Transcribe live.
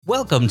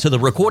Welcome to the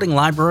Recording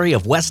Library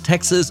of West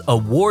Texas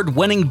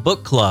award-winning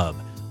book club.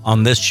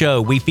 On this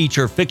show, we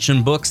feature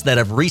fiction books that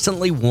have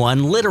recently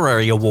won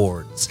literary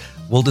awards.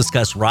 We'll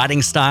discuss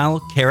writing style,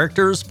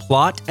 characters,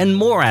 plot, and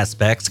more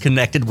aspects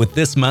connected with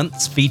this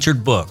month's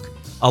featured book,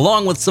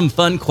 along with some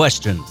fun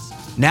questions.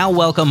 Now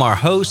welcome our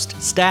host,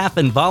 staff,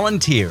 and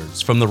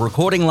volunteers from the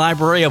Recording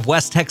Library of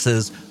West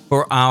Texas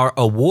for our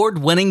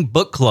award-winning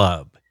book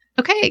club.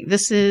 Okay,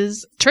 this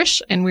is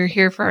Trish, and we're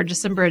here for our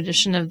December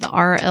edition of the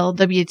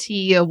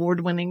RLWT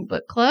award-winning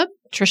book club.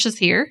 Trish is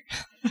here.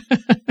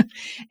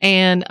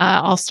 And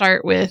I'll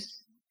start with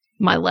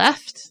my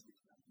left.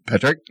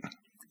 Patrick.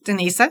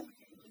 Denisa.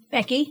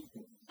 Becky.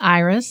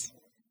 Iris.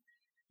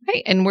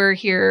 Okay, and we're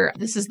here.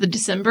 This is the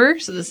December,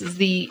 so this is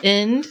the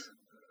end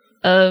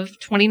of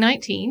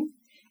 2019.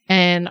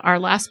 And our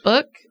last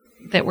book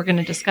that we're going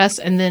to discuss,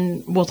 and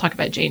then we'll talk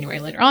about January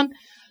later on.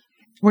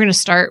 We're going to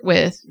start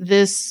with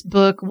this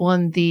book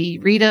won the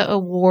Rita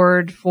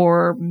Award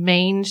for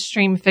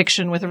mainstream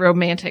fiction with a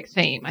romantic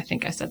theme. I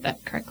think I said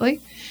that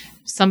correctly.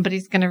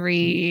 Somebody's going to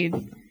read,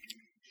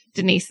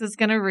 Denise is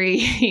going to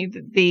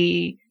read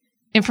the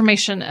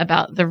information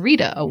about the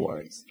Rita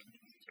Awards.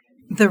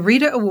 The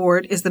Rita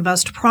Award is the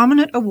most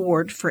prominent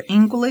award for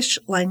English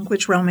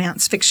language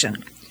romance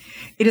fiction.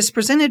 It is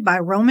presented by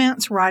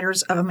Romance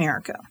Writers of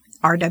America,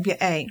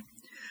 RWA.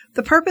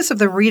 The purpose of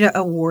the Rita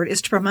Award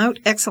is to promote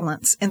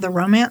excellence in the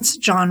romance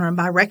genre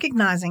by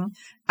recognizing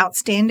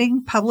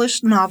outstanding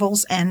published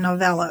novels and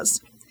novellas.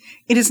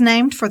 It is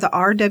named for the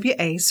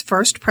RWA's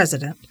first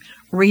president,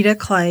 Rita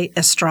Clay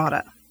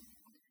Estrada.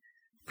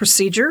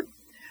 Procedure: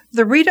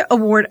 the Rita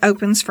Award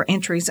opens for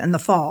entries in the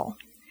fall.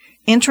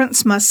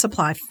 Entrants must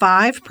supply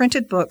 5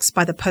 printed books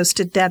by the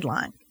posted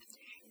deadline.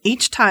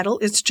 Each title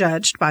is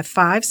judged by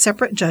 5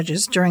 separate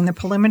judges during the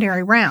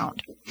preliminary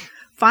round.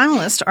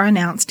 Finalists are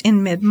announced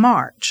in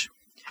mid-March.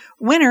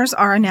 Winners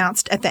are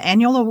announced at the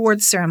annual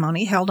awards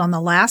ceremony held on the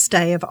last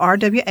day of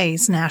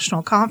RWA's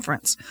national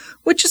conference,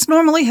 which is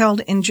normally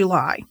held in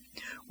July.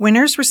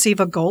 Winners receive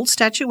a gold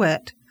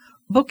statuette.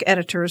 Book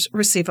editors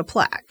receive a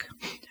plaque.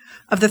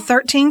 Of the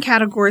 13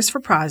 categories for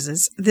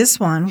prizes, this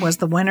one was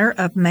the winner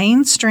of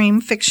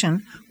mainstream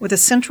fiction with a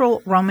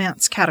central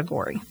romance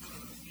category.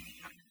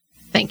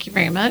 Thank you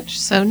very much.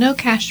 So no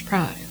cash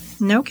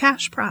prize. No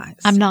cash prize.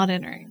 I'm not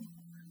entering.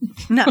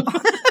 No.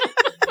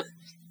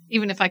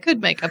 Even if I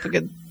could make up a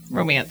good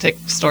romantic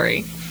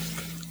story.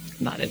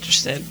 Not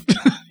interested.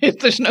 If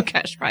there's no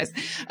cash prize.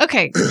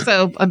 Okay,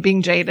 so I'm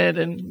being jaded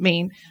and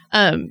mean.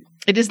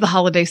 It is the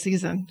holiday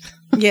season.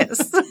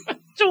 Yes.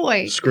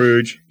 Joy.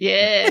 Scrooge.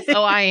 Yes.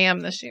 Oh, I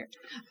am this year.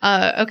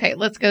 Okay,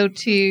 let's go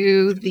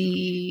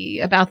to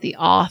about the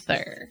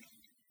author.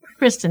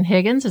 Kristan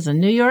Higgins is a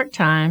New York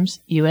Times,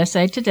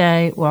 USA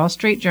Today, Wall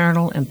Street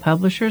Journal, and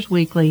Publishers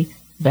Weekly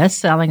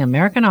best-selling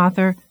American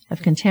author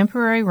of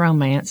contemporary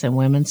romance and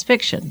women's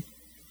fiction.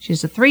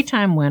 She's a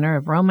 3-time winner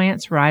of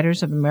Romance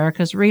Writers of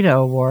America's Rita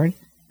Award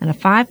and a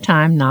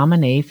 5-time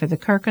nominee for the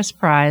Kirkus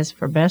Prize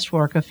for Best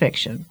Work of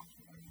Fiction.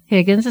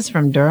 Higgins is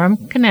from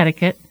Durham,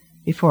 Connecticut.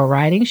 Before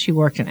writing, she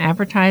worked in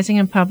advertising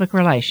and public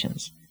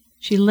relations.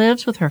 She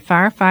lives with her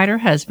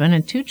firefighter husband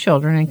and 2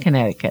 children in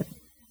Connecticut.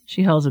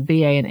 She holds a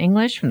BA in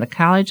English from the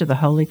College of the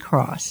Holy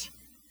Cross.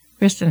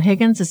 Kristan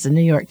Higgins is the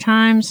New York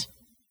Times,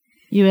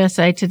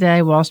 USA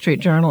Today, Wall Street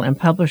Journal, and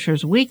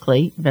Publishers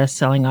Weekly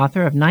best-selling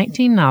author of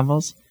 19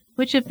 novels,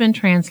 which have been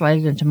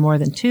translated into more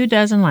than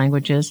 24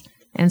 languages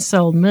and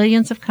sold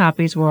millions of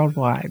copies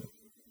worldwide.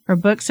 Her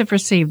books have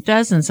received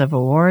dozens of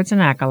awards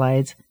and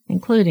accolades,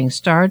 including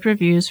starred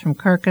reviews from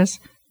Kirkus,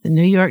 the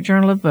New York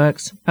Journal of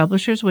Books,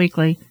 Publishers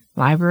Weekly,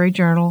 Library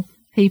Journal,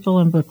 People,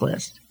 and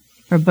Booklist.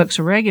 Her books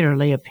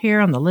regularly appear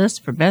on the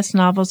list for Best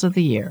Novels of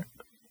the Year.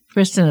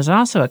 Kristan is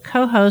also a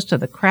co-host of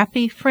the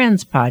Crappy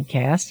Friends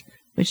podcast,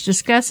 which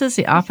discusses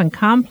the often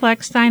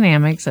complex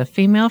dynamics of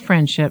female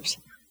friendships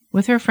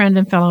with her friend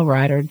and fellow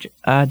writer,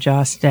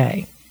 Joss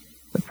Day.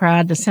 The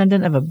proud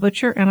descendant of a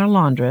butcher and a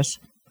laundress,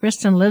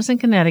 Kristan lives in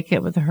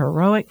Connecticut with a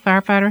heroic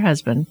firefighter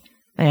husband.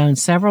 They own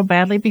several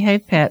badly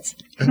behaved pets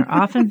and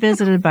are often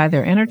visited by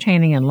their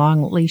entertaining and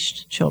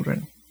long-leashed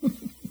children.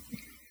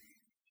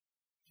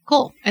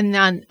 Cool. And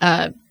then,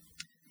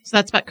 so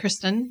that's about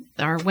Kristan,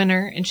 our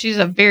winner, and she's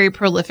a very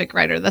prolific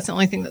writer. That's the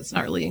only thing that's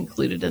not really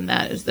included in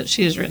that is that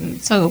she has written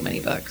so many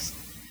books.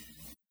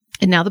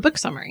 And now the book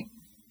summary.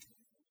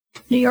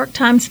 New York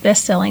Times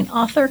bestselling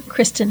author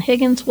Kristan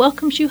Higgins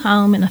welcomes you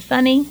home in a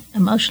funny,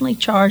 emotionally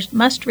charged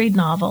must-read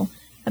novel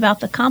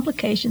about the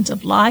complications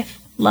of life,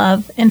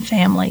 love, and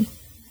family.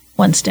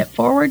 1 step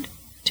forward,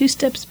 2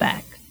 steps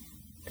back.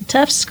 The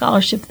Tufts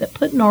scholarship that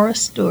put Nora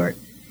Stewart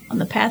on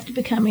the path to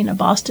becoming a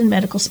Boston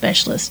medical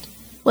specialist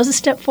was a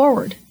step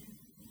forward.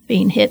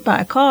 Being hit by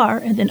a car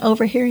and then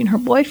overhearing her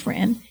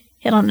boyfriend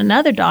hit on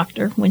another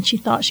doctor when she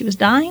thought she was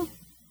dying?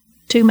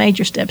 2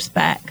 major steps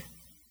back.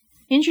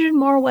 Injured in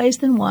more ways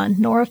than one,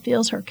 Nora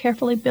feels her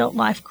carefully built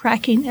life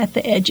cracking at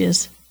the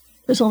edges.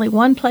 There's only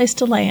one place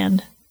to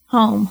land,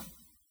 home.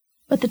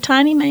 But the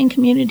tiny Maine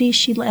community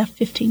she left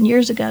 15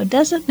 years ago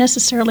doesn't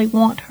necessarily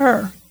want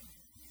her.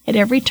 At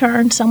every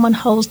turn, someone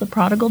holds the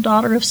prodigal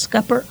daughter of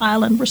Scupper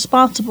Island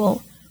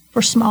responsible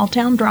for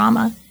small-town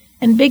drama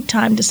and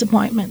big-time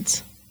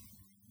disappointments.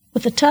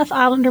 With a tough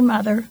islander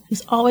mother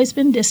who's always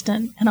been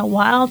distant and a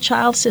wild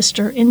child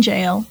sister in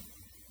jail,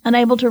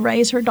 unable to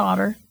raise her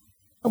daughter,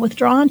 a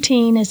withdrawn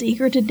teen as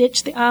eager to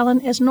ditch the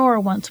island as Nora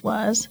once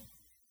was,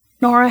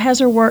 Nora has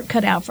her work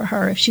cut out for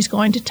her if she's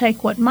going to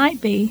take what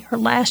might be her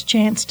last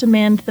chance to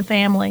mend the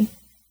family.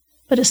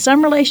 But as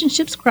some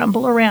relationships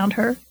crumble around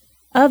her,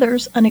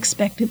 others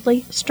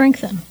unexpectedly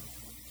strengthen.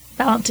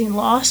 Balancing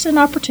loss and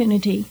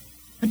opportunity,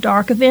 a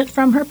dark event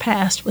from her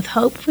past with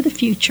hope for the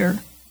future,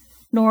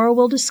 Nora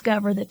will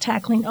discover that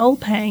tackling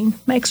old pain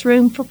makes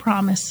room for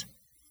promise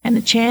and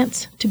the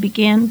chance to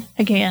begin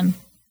again.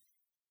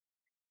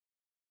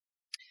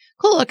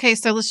 Cool. Okay,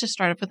 so let's just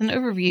start off with an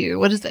overview.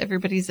 What is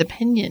everybody's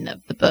opinion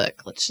of the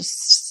book? Let's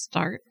just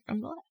start from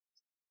the left.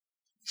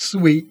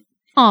 Sweet.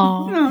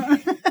 Aw.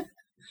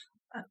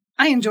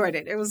 I enjoyed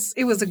it. It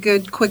was a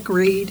good, quick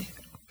read.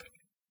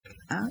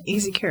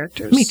 Easy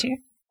characters. Me too.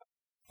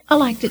 I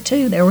liked it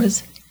too. There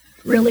was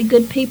really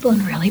good people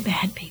and really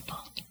bad people.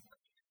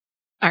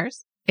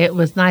 Ours? It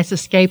was nice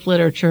escape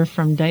literature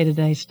from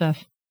day-to-day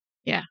stuff.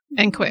 Yeah,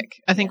 and quick.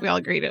 I think we all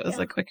agreed it was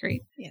a quick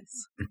read. Yes.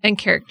 And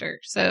character.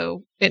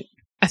 So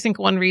I think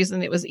one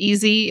reason it was an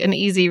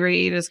easy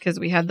read is because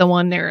we had the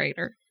one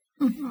narrator.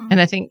 Mm-hmm. And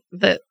I think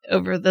that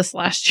over this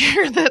last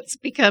year, that's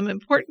become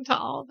important to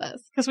all of us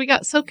because we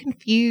got so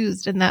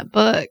confused in that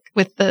book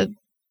with the,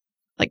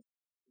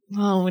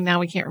 now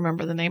we can't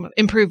remember the name of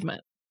Improvement.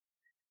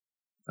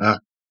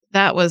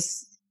 That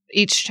was,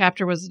 each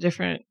chapter was a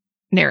different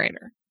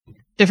narrator,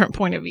 different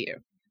point of view.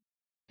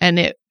 And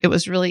it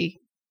was really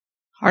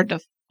hard to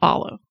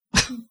follow.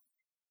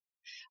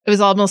 It was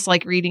almost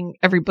like reading,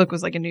 every book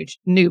was like a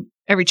new,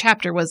 every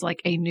chapter was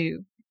like a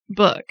new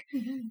book.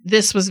 Mm-hmm.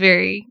 This was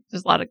there's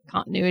a lot of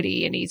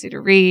continuity and easy to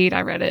read.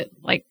 I read it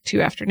like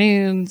 2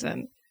 afternoons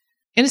and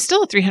it's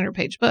still a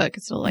 300-page book.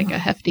 It's still like a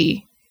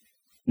hefty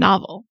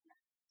novel.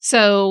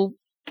 So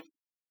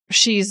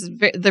she's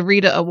the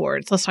Rita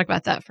Awards. Let's talk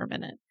about that for a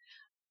minute.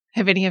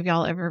 Have any of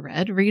y'all ever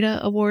read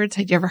Rita Awards?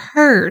 Had you ever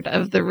heard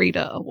of the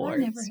Rita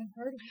Awards? I never have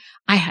heard of it.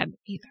 I hadn't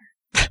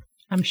either.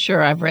 I'm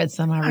sure I've read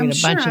some. I read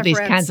a bunch of these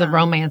kinds of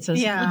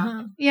romances. Yeah.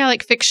 Uh-huh. Yeah,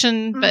 like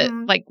fiction, but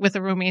like with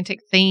a romantic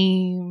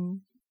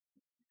theme.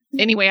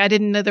 Anyway, I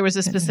didn't know there was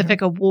a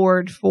specific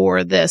award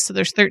for this. So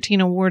there's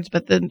 13 awards,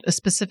 but then a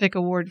specific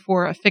award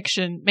for a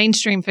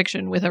mainstream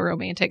fiction with a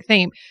romantic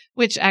theme,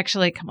 which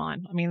actually, come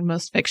on. I mean,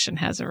 most fiction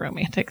has a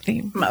romantic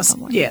theme.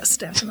 somewhere. Yes,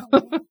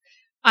 definitely.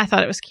 I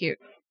thought it was cute,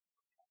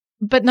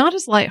 but not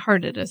as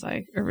lighthearted as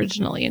I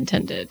originally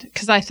intended.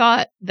 Because I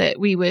thought that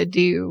we would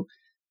do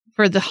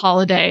for the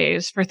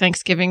holidays, for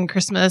Thanksgiving,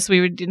 Christmas,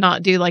 we would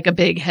not do like a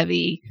big,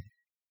 heavy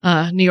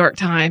New York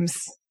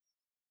Times,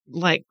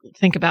 like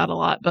think about a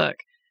lot book.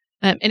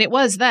 And it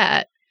was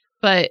that,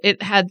 but it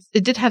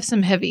did have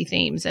some heavy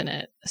themes in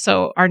it.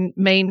 So our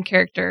main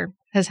character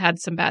has had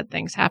some bad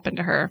things happen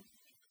to her.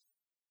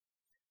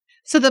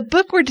 So the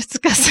book we're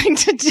discussing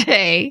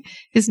today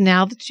is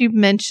Now That You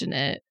Mention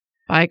It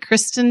by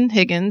Kristen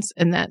Higgins.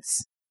 And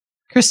that's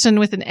Kristen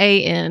with an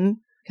A-N,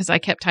 because I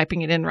kept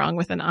typing it in wrong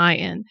with an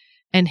I-N,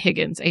 and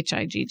Higgins,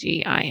 Higgins.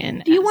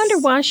 Do you wonder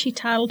why she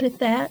titled it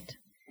that?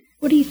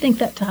 What do you think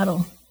that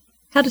title?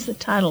 How does the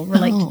title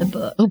relate to the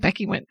book? Oh,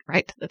 Becky went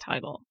right to the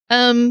title.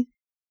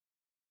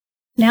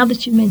 Now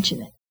that you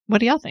mention it, What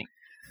do y'all think?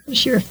 what is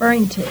she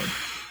referring to?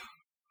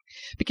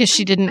 Because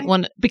she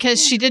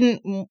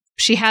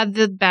had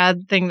the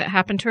bad thing that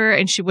happened to her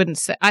and she wouldn't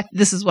say,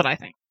 this is what I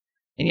think.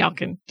 And y'all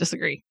can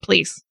disagree,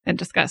 please, and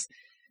discuss.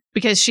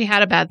 Because she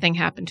had a bad thing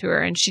happen to her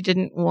and she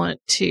didn't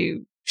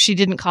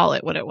call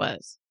it what it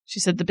was. She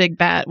said the big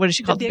bad, what did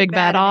she call it? The big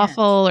bad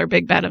awful or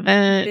big bad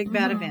event. Big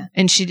bad event.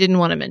 And she didn't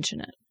want to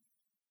mention it.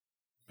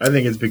 I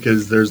think it's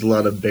because there's a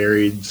lot of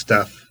buried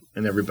stuff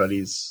in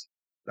everybody's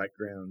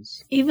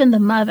backgrounds. Even the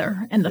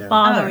mother and the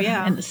father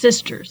and the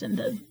sisters and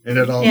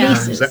it all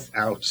nieces. comes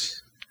out.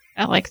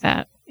 I like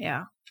that.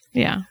 Yeah.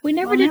 Yeah. We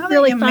never Well, did now that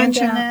really you find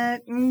mention out.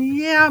 it,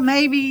 yeah,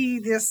 maybe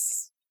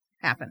this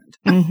happened.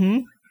 Mm-hmm.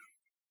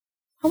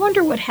 I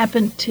wonder what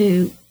happened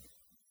to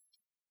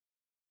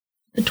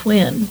the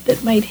twin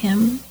that made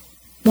him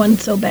one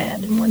so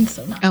bad and one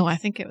so nice. Oh, I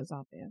think it was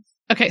obvious.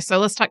 Okay, so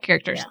let's talk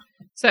characters. Yeah.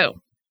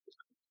 So,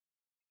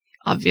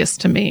 obvious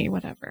to me,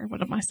 whatever.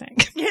 What am I saying?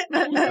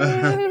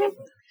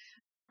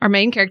 Our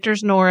main character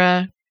is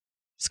Nora,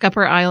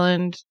 Scupper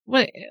Island.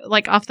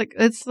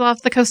 It's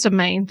off the coast of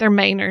Maine. They're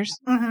Mainers.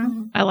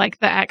 Mm-hmm. I like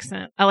the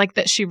accent. I like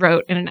that she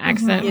wrote in an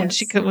accent when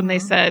Yes. when they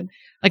said,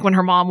 like when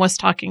her mom was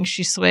talking,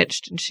 she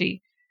switched and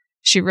she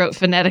wrote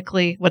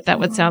phonetically what that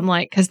would sound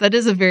like, because that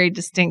is a very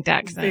distinct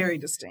accent. Very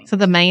distinct. So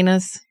the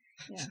Mainers.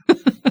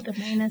 The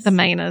Manus. The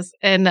Mainers.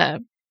 And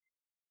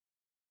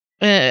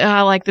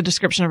I like the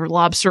description of her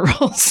lobster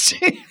rolls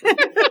too.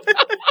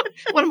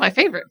 One of my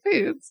favorite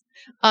foods.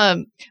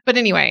 But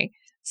anyway,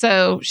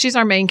 so she's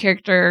our main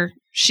character.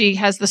 She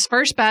has this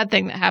first bad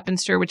thing that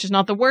happens to her, which is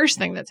not the worst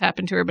thing that's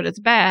happened to her, but it's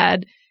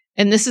bad.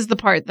 And this is the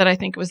part that I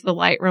think was the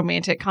light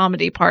romantic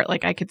comedy part.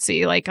 Like I could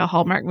see like a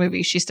Hallmark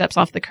movie. She steps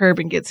off the curb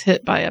and gets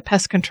hit by a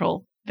pest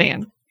control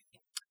van.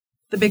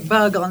 The big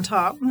bug on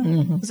top.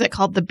 Is it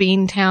called the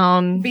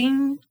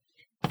Beantown?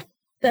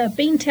 The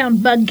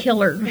Beantown Bug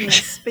Killer.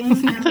 Yes,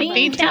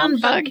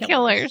 Beantown Bug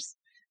Killers.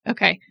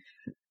 Okay.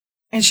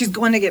 And she's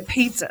going to get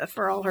pizza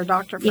for all her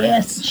doctor friends.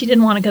 Yes, she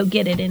didn't want to go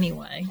get it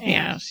anyway.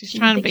 Yeah, she's She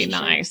trying to didn't be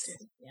think she nice.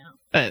 should. Yeah.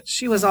 But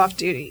She was off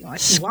duty. Like,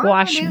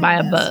 Squashed by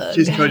a bug.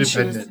 She's Yeah,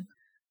 codependent.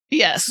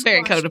 yes,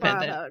 very Squashed by a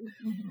codependent.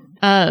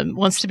 bug.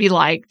 Wants to be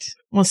liked.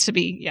 Wants to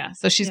be, yeah.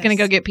 So she's going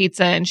to Yes. go get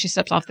pizza and she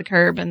steps off the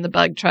curb and the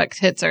bug truck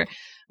hits her.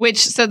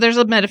 So there's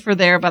a metaphor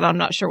there, but I'm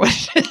not sure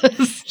what it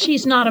is.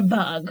 She's not a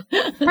bug.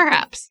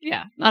 Perhaps.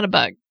 Yeah. Not a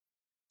bug.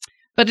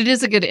 But it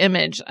is a good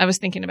image. I was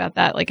thinking about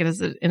that. Like it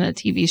is in a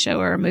TV show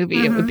or a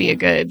movie, it would be a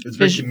good. It's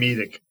very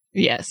comedic.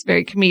 Yes.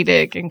 Very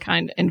comedic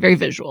and very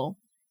visual,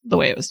 the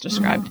way it was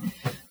described.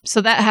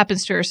 So that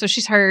happens to her. So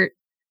she's hurt.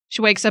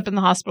 She wakes up in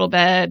the hospital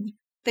bed,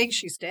 Thinks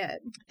she's dead.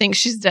 thinks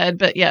she's dead,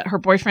 but yet her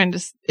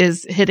boyfriend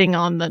is hitting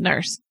on the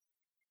nurse.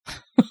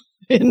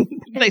 And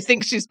they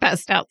think she's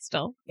passed out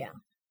still.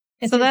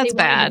 And So since that's he wanted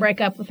bad. To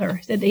break up with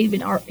her. Said that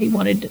he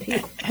wanted to.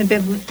 Had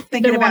been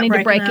thinking about wanting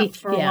to breaking break up it,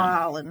 for a yeah.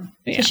 while. And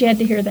Yeah. So she had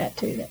to hear that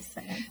too. That's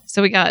sad.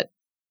 So we got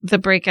the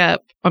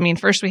breakup. I mean,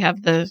 first we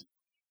have the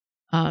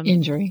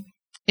Injury.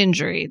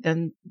 injury,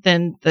 then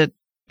the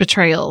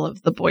betrayal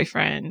of the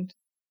boyfriend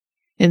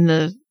in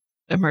the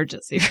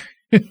emergency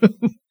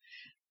room.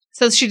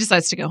 So she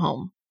decides to go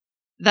home.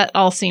 That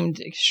all seemed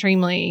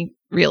extremely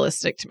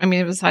realistic to me. I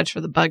mean, besides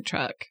for the bug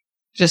truck,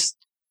 just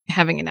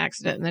having an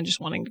accident and then just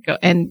wanting to go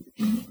and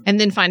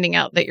then finding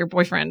out that your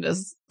boyfriend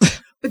is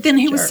But then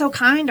he was Sure. so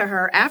kind to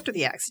her after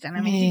the accident.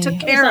 I mean, he Yeah. took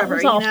care of her. It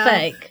was all you know?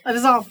 fake. It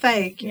was all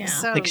fake. Yeah.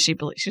 So, like she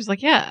was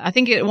like, yeah, I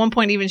think at one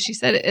point even she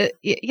said,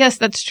 yes,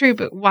 that's true,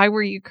 but why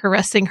were you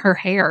caressing her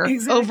hair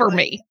Exactly. over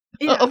me,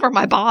 yeah, over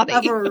my body?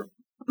 over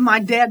my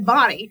dead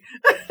body.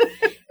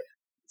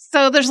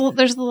 So there's a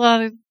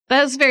lot of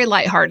that's very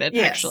lighthearted.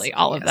 Yes, Actually,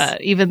 all of yes.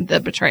 that, even the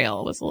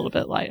betrayal was a little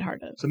bit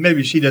lighthearted. So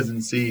maybe she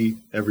doesn't see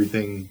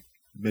everything.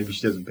 Maybe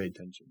she doesn't pay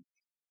attention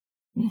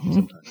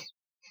sometimes.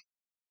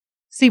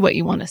 See what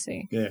you want to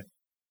see. Yeah.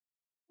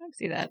 I can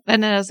see that.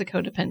 And as a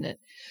codependent.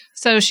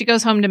 So she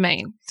goes home to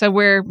Maine. So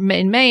we're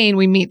in Maine,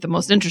 we meet the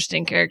most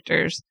interesting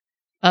characters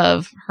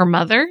of her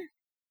mother.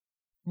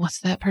 What's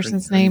that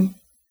person's Friend. name?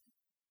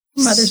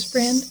 Mother's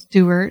friend.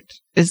 Stewart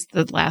is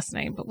the last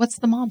name, but what's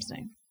the mom's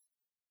name?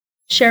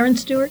 Sharon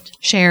Stewart.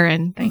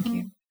 Sharon. Thank Mhm.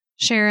 you.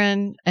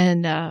 Sharon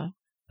and Oh,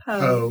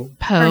 Her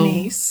Poe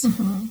niece.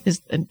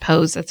 is and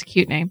Poe's. That's a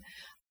cute name.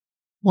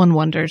 One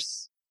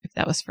wonders if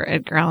that was for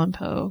Edgar Allan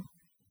Poe.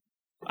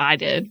 I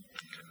did,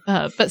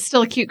 but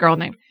still a cute girl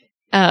name,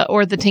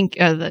 or the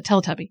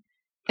Teletubby.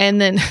 And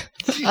then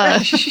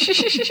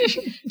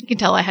you can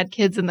tell I had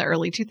kids in the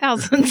early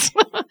 2000s.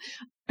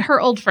 Her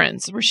old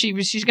friends, where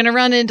she's going to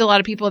run into a lot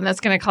of people, and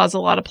that's going to cause a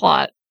lot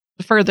of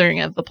furthering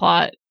of the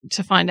plot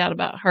to find out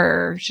about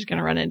her. She's going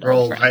to run into her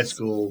old old friends. high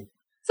school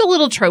It's a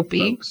little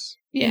tropey. folks.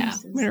 Yeah,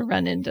 Pieces. I'm gonna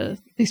run into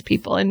these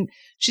people, and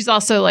she's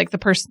also like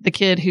the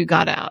kid who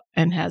got out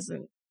and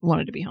hasn't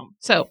wanted to be home.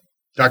 So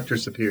Dr.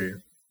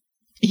 Superior.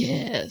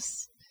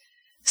 yes,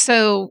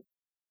 so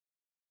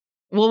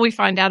will we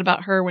find out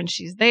about her when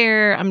she's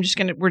there?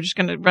 We're just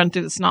gonna run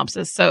through the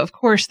synopsis. So of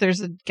course, there's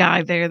a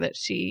guy there that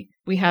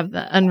we have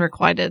the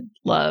unrequited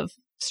love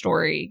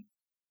story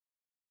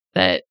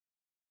that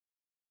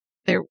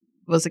there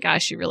was a guy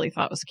she really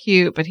thought was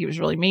cute, but he was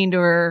really mean to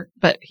her.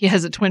 But he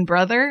has a twin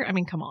brother. I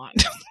mean, come on.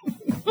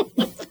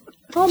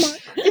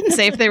 Didn't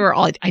say if they were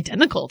all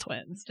identical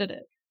twins, did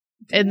it?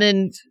 And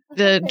then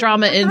the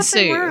drama I thought ensues.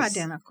 they were I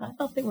identical.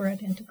 thought they were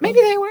identical. Maybe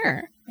they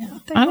were. Yeah.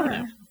 They I don't were.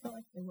 know. I felt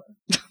like they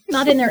were.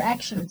 Not in their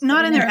actions.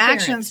 Not but in their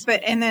appearance. actions,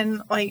 but and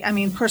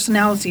then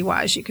personality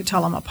wise, you could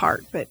tell them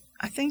apart. But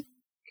I think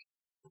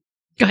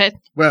Go ahead.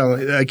 Well,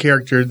 a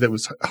character that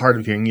was hard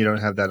of hearing, you don't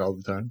have that all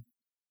the time.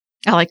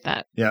 I like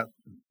that. Yeah.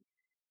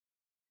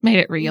 Made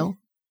it real.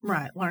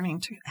 right,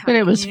 learning to. How But to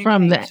it was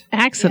from the communicate.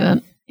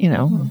 accident,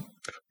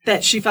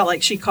 that she felt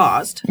like she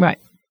caused. Right.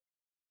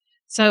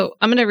 So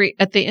I'm going to read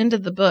at the end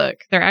of the book.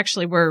 There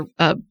actually were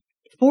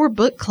 4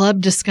 book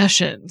club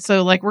discussions.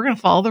 So like we're going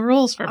to follow the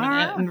rules for a All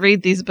minute right. and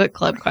read these book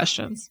club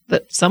questions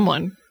that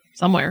someone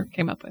somewhere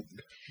came up with.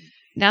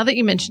 Now that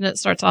you mention it,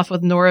 starts off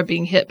with Nora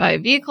being hit by a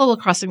vehicle while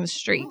crossing the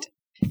street.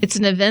 It's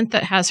an event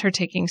that has her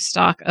taking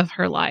stock of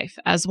her life,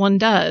 as one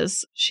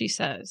does, she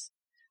says.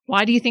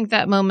 Why do you think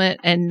that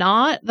moment and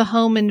not the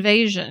home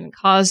invasion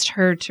caused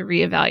her to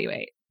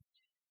reevaluate?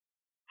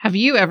 Have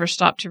you ever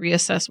stopped to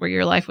reassess where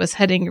your life was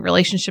heading, your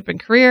relationship and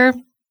career?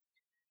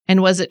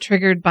 And was it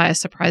triggered by a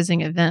surprising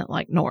event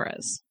like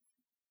Nora's?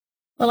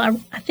 Well,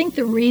 I think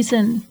the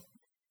reason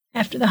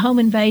after the home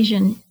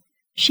invasion,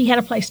 she had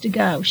a place to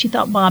go. She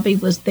thought Bobby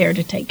was there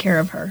to take care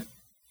of her.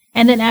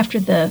 And then after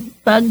the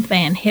bug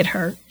van hit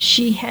her,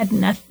 she had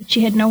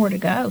nowhere to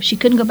go. She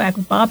couldn't go back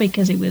with Bobby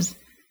because he was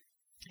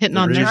hitting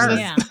on reason. nurses.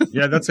 Yeah.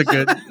 Yeah, that's a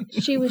good.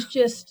 She was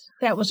just,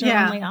 that was her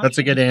Yeah. only option. That's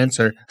a good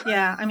answer.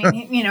 Yeah, I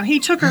mean, he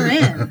took her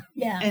in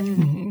Yeah. and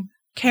Mhm.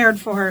 cared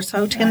for her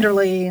so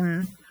tenderly,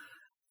 and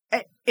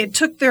it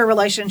took their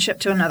relationship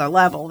to another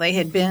level. They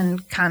had been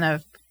kind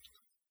of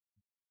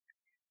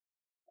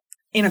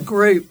in a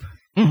group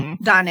Mhm.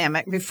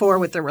 dynamic before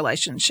with the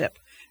relationship,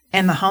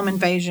 and the home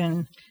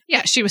invasion,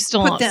 Yeah, she was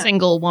still Put a them-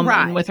 single woman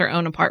right. with her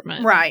own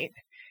apartment. right?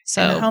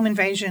 And the So, home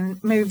invasion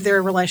moved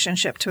their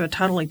relationship to a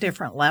totally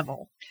different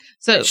level.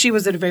 so She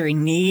was at a very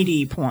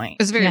needy point.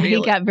 it's very Yeah,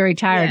 he got very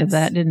tired of Yes.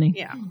 that, didn't he?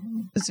 Yeah,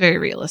 it's very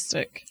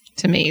realistic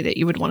to me that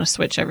you would want to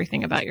switch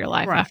everything about your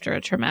life Right. after a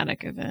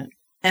traumatic event.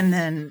 and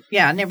then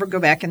never go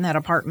back in that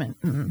apartment.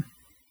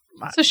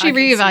 So she I can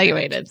see that.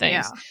 reevaluated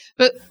things. Yeah.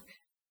 But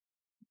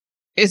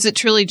is it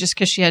truly just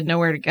because she had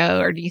nowhere to go,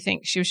 or do you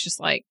think she was just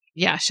like,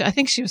 yeah, I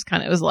think she was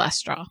it was the last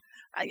straw.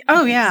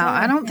 Oh yeah, so,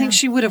 I don't think yeah.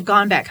 she would have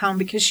gone back home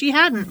because she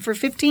hadn't for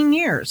 15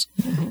 years,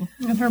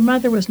 And her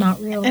mother was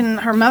not real and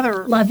her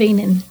mother loving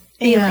and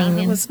feeling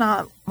it and was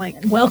not like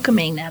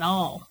welcoming at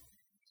all.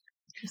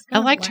 Just I kind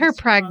of liked her last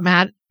straw.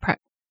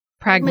 pragmatism.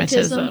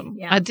 Pragmatism,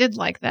 yeah. I did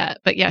like that.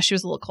 But yeah, she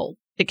was a little cold.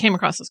 It came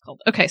across as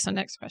cold. Okay, so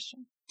next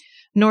question.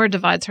 Nora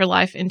divides her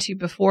life into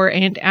before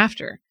and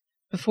after.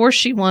 Before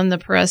she won the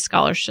Perez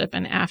Scholarship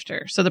and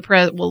after. So the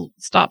Perez, we'll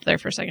stop there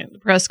for a second. The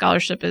Perez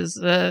Scholarship is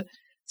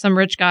some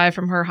rich guy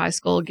from her high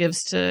school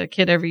gives to a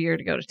kid every year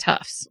to go to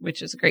Tufts,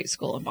 which is a great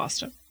school in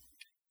Boston.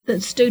 The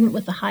student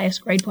with the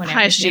highest grade point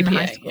Highest average in GPA,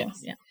 high school.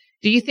 yes. Yeah.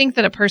 Do you think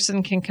that a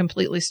person can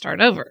completely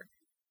start over?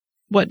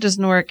 What does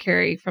Nora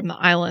carry from the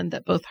island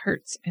that both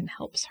hurts and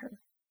helps her?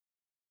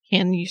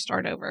 Can you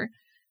start over?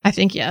 I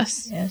think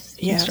yes. Yes.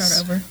 Yes.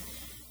 Start over.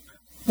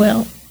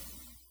 Well,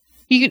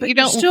 You but you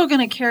you're don't. still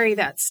going to carry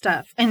that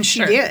stuff, and she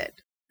Sure. did.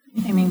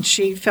 I mean,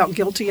 she felt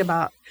guilty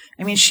about.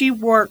 I mean, she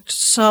worked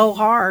so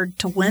hard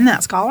to win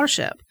that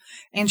scholarship,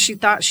 and she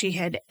thought she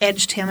had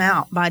edged him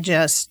out by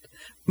just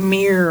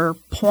mere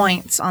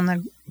points on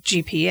the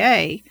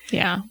GPA.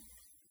 Yeah,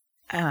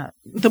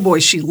 The boy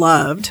she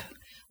loved,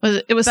 it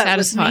was but was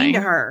satisfying. mean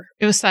to her.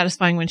 It was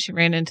satisfying when she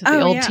ran into the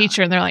Oh, old yeah.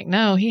 teacher, and they're like,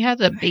 "No, he had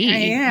the B.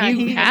 Yeah,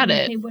 you he had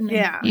he it. wouldn't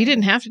have- Yeah, You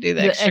didn't have to do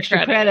the, The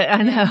extra credit.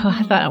 I know.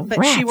 I thought, but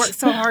rats. she worked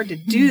so hard to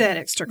do that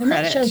extra And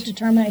that shows credit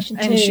determination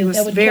too. And she was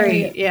that would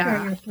very-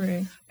 carry her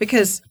through.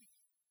 because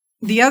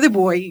the other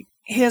boy,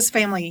 his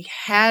family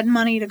had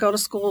money to go to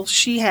school.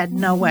 She had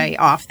no way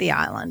off the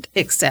island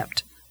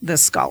except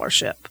this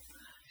scholarship.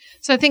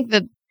 So I think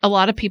that a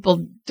lot of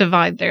people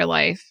divide their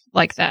life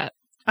like that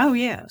Oh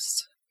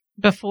yes.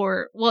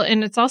 before. Well,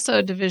 and it's also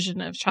a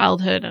division of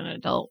childhood and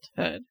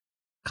adulthood,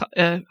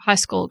 high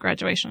school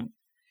graduation.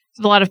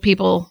 So a lot of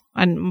people,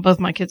 and both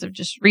my kids have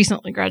just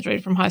recently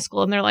graduated from high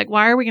school, and they're like,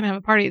 "Why are we going to have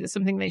a party? That's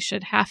something they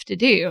should have to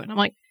do." And I'm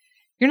like,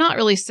 "You're not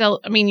really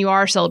you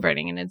are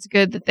celebrating, and it's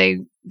good that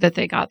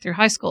they got through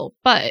high school,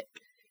 but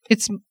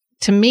it's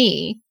to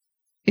me,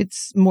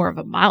 it's more of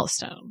a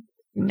milestone.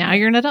 Now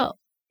you're an adult.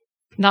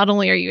 Not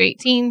only are you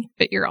 18,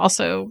 but you're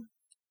also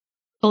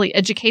fully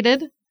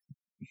educated."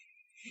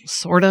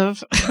 Sort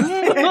of.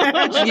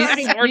 You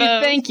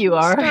think you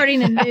are.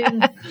 Starting a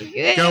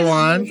new. Go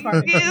on.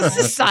 Yeah,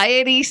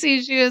 society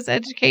sees you as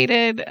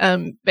educated,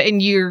 and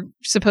you're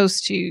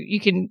supposed to.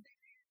 You can,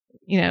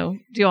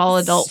 do all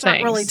adult Start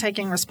things. really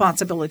taking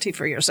responsibility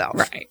for yourself.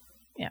 Right.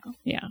 Yeah.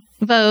 Yeah.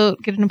 Vote.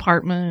 Get an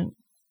apartment.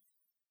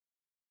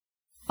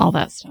 All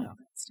that stuff.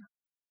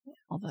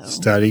 Although,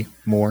 Study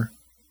more.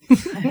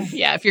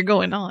 yeah, if you're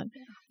going on.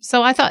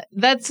 So I thought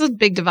that's a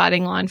big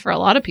dividing line for a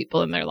lot of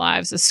people in their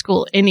lives is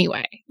school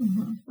anyway.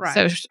 Mhm. Right.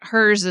 So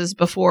hers is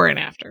before and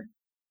after.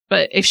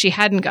 But if she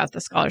hadn't got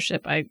the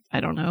scholarship, I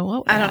don't know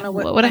what would I don't know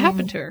what- would have I mean,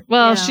 happened to her.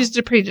 Well, yeah. she's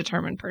a pretty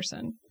determined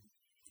person.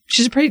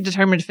 She's a pretty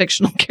determined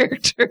fictional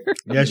character.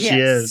 Yes, she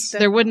is.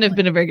 There wouldn't have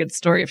been a very good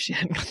story if she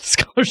hadn't got the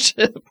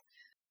scholarship.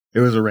 It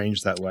was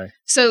arranged that way.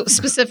 So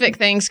specific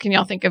things, can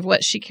y'all think of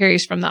what she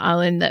carries from the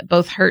island that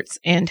both hurts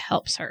and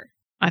helps her?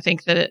 I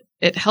think that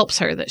it helps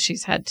her that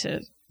she's had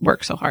to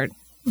work so hard.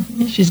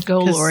 She's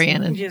goal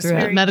oriented Yes,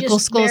 throughout. very- Medical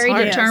Just school is very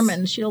hard.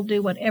 determined. She'll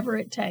do whatever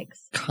it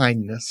takes.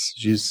 Kindness.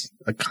 She's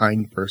a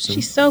kind person.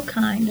 She's so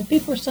kind. And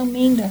people are so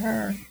mean to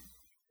her.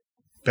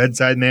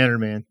 Bedside manner,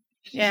 man.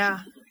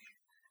 Yeah.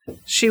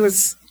 She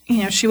was,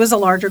 she was a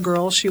larger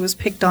girl. She was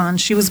picked on.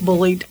 She was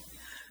bullied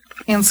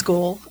in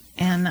school.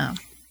 And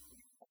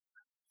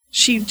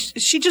she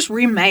just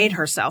remade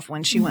herself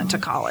when she went to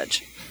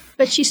college.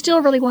 But she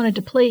still really wanted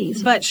to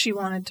please. But she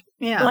wanted to,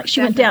 Like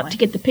she went out to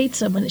get the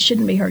pizza when it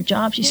shouldn't be her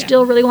job. She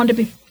still really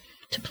wanted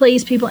to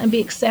please people and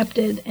be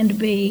accepted and to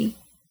be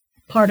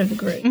part of the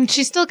group. And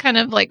she still kind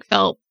of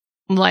felt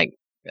like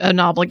an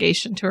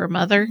obligation to her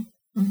mother.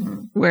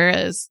 Mm-hmm.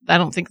 Whereas I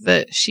don't think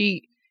that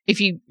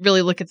if you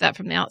really look at that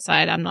from the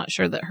outside, I'm not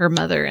sure that her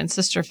mother and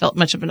sister felt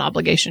much of an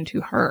obligation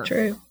to her.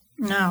 True.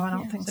 No, I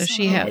don't think So so.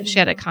 she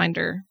had a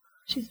kinder,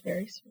 She's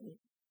very sweet.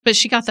 but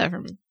she got that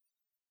from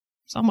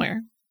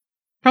somewhere.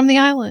 From the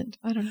island.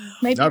 I don't know.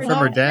 Maybe Not from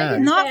her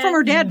dad. Not from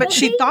her dad, but Well,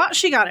 she thought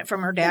she got it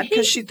from her dad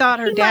because she thought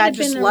her he might dad have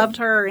just been loved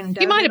her. And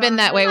He might have been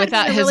that way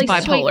without He's a his really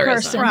sweet bipolarism.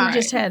 person Right. who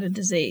just had a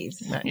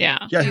disease.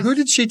 Yeah. Yeah, who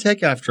did she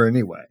take after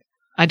anyway?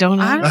 I don't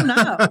know. I don't know.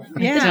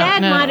 The Yeah.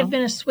 dad No. might have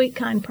been a sweet,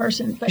 kind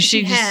person, but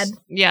she had.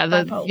 yeah,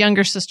 the bipolar.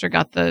 younger sister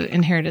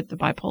inherited the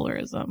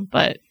bipolarism,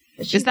 but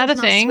But she Is that was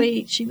a not thing?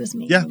 Sweet. She was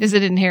mean. Yeah. is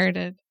it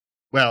inherited?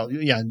 Well,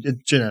 yeah,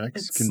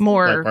 genetics. It's can play a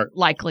More part.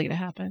 likely to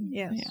happen.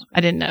 Yes. Yeah.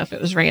 I didn't know if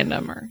it was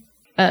random or.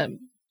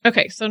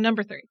 Okay, so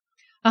number 3.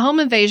 A home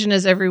invasion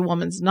is every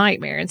woman's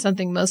nightmare and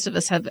something most of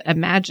us have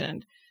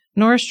imagined.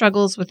 Nora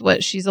struggles with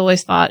what she's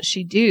always thought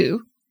she'd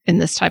do in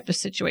this type of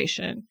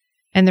situation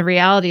and the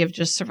reality of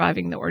just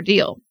surviving the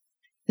ordeal.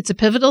 It's a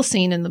pivotal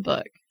scene in the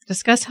book.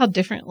 Discuss how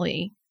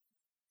differently.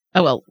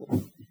 Oh, well,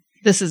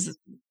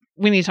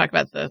 we need to talk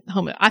about the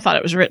home. I thought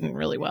it was written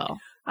really well.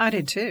 I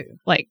did too.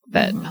 Like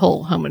that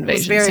whole home It was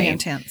invasion very scene.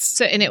 intense.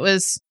 So, and it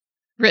was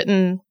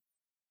written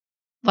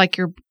like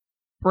your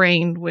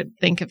brain would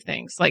think of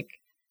things. Like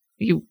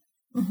you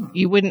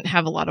wouldn't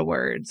have a lot of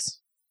words,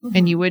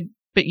 and you would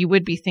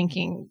be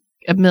thinking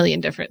a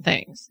million different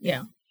things.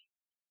 Yeah.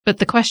 But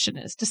the question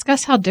is,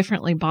 discuss how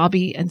differently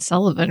Bobby and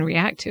Sullivan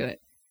react to it.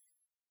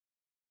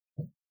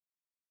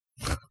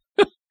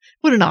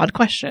 What an odd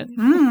question.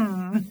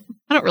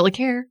 I don't really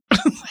care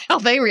how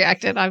they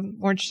reacted. I'm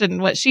more interested in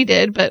what she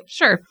did, but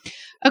sure.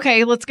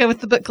 Okay, let's go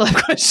with the book club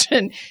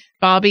question.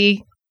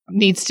 Bobby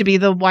needs to be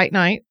the white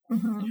knight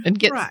and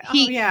gets Right.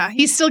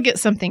 he still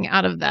gets something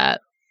out of that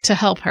to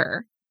help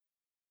her.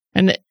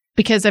 And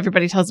because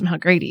everybody tells him how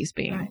great he's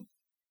being. Right.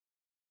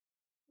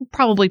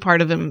 Probably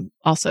part of him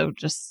also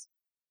just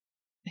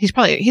he's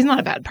not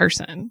a bad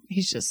person.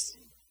 He's just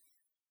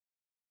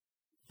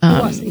He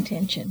wants the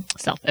attention.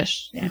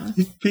 selfish. Yeah.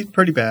 He's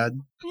pretty bad.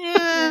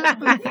 Yeah.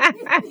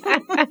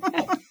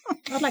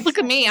 I'd like Look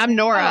to at me, I'm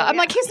Nora. I'm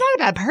like, he's not a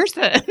bad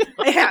person.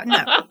 Yeah,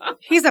 no.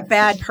 He's a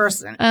bad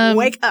person.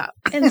 Wake up.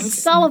 And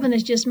Sullivan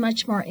is just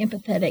much more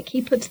empathetic.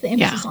 He puts the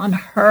emphasis on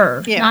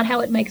her, Yeah. not how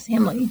it makes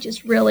him look. He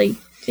just really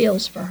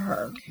feels for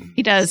her.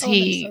 He does.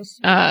 Sullivan's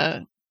so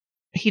sweet.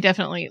 He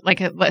definitely, like,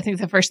 I think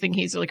the first thing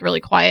he's like really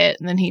quiet,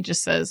 and then he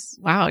just says,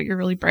 "Wow, you're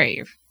really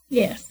brave."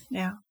 Yes.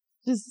 Yeah.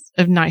 Just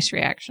a nice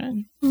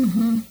reaction.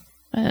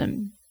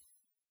 Mm-hmm.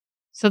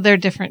 So they're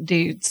different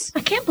dudes.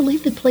 I can't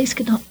believe the police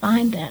could not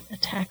find that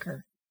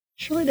attacker.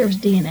 Surely there was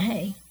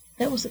DNA.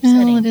 That was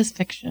upsetting. Well, it is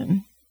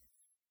fiction.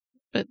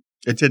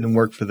 It didn't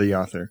work for the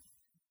author.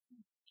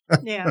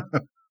 Yeah.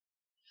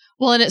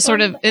 Well, and it sort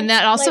of, and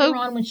that also, later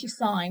on when she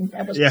saw him,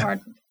 that was Yeah. part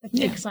of the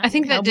Yeah. excitement. I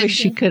think that I did. wish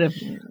she could have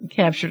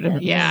captured him.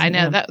 Yeah, I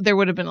know that there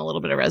would have been a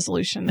little bit of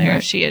resolution there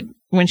if she had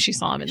when she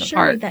saw him in the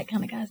Surely park. that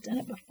kind of guy's done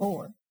it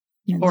before.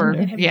 Or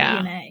It'd have yeah,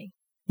 DNA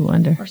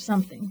Wonder. or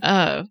something.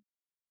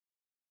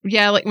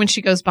 yeah, like when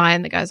she goes by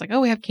and the guy's like,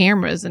 "Oh, we have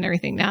cameras and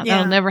everything now. Yeah.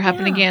 That'll never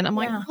happen Yeah, again." I'm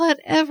yeah. like,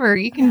 "Whatever,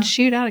 you can Yeah.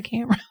 shoot out a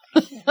camera.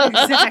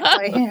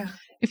 Exactly. Yeah.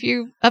 If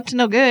you're up to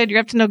no good, you're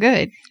up to no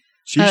good."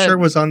 She sure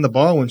was on the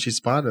ball when she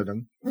spotted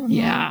him. Mhm.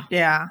 Yeah,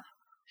 Yeah.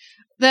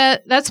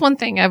 that's one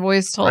thing I've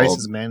always told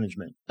Crisis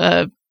management.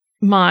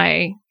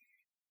 my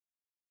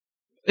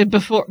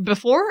before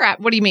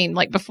what do you mean?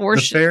 Like before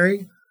The she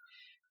fairy?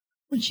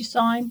 When she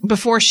saw him.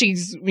 before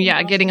she's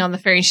getting on the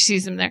ferry and she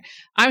sees him there.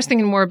 I was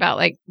thinking more about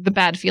like the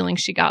bad feeling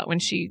she got when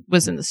she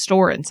was in the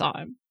store and saw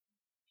him.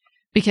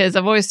 Because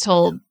I've always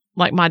told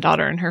like my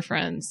daughter and her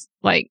friends,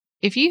 like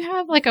if you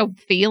have like a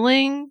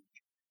feeling,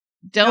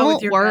 with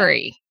don't your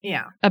worry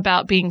Yeah.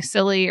 about being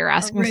silly or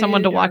asking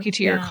someone to rude walk or- you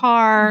to your yeah.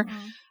 car.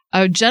 Mhm.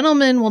 A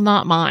gentleman will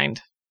not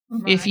mind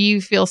if Right.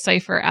 you feel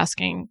safer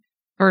asking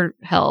for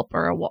help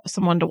or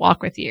someone to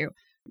walk with you.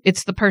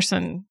 It's the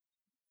person.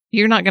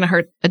 You're not going to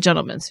hurt a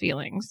gentleman's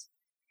feelings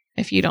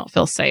if you don't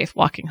feel safe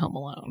walking home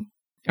alone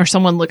or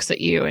someone looks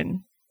at you and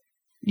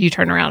you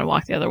turn around and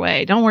walk the other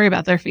way. Don't worry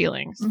about their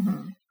feelings,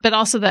 Mhm. but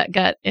also that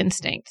gut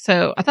instinct.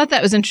 So I thought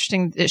that was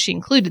interesting that she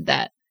included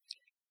that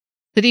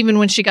even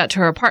when she got to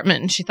her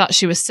apartment and she thought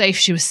she was safe,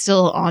 she was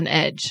still on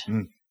edge.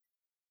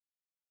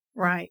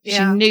 Right. She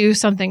Yeah. knew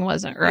something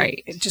wasn't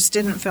right. It just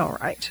didn't feel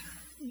right.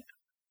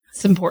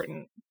 It's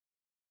important.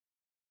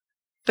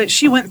 But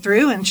she went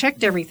through and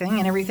checked everything,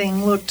 and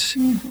everything looked. I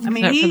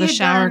mean, Except he for the had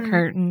shower done-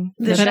 curtain.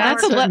 the But shower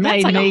that's curtain that's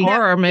made like me- a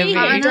horror movie. He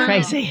I had, know. done,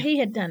 Crazy. he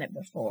had done it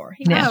before.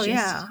 He Yeah. was Oh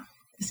just yeah.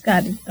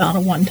 decided on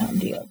a one-time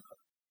deal.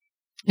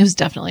 It was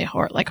definitely a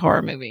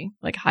horror movie,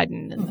 like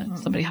hiding in the,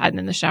 somebody hiding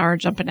in the shower,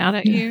 jumping out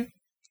at you.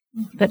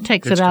 That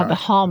takes it out of the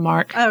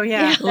Hallmark Oh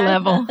yeah.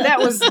 level. That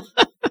was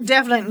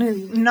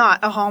definitely not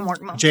a Hallmark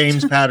moment.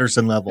 James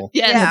Patterson level.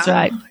 Yes, Yeah. That's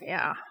right.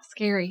 Yeah.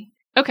 scary.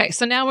 Okay,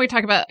 so now we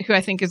talk about who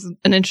I think is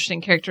an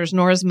interesting character is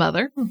Nora's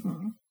mother,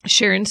 Mm-hmm.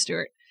 Sharon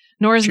Stewart.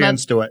 Nora's mother.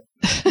 Chance to it.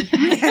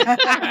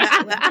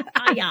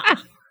 Yeah.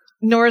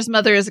 Nora's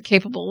mother is a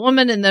capable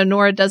woman, and though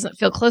Nora doesn't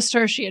feel close to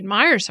her, she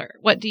admires her.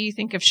 What do you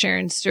think of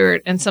Sharon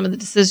Stewart and some of the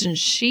decisions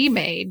she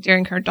made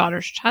during her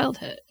daughter's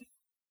childhood?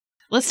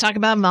 Let's talk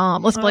about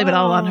mom. Let's blame it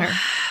all on her.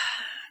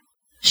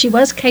 She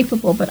was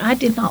capable, but I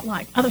did not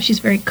like. I thought she's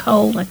very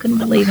cold. I couldn't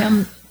believe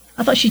him.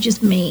 I thought she's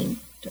just mean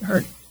to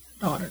her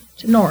daughter,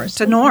 to Nora.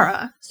 to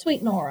Nora.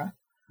 Sweet Nora.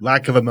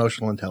 Lack of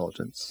emotional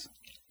intelligence.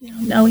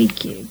 No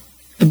EQ.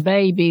 The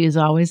baby is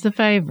always the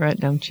favorite,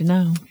 don't you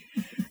know?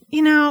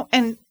 You know,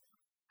 and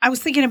I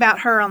was thinking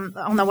about her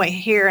on the way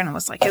here, and I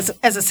was like, as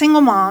a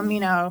single mom, you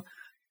know,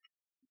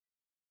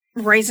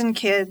 raising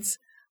kids,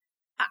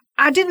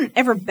 I didn't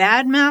ever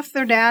badmouth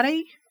their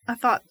daddy. I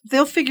thought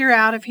they'll figure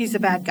out if he's a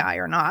bad guy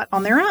or not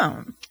on their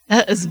own.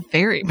 That is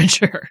very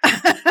mature.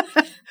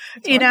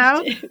 You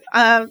know,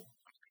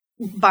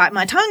 bite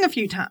my tongue a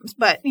few times,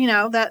 but you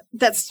know,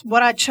 that's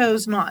what I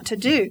chose not to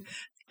do.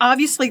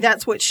 Obviously,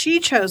 that's what she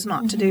chose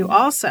not to do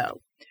also.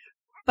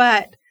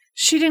 But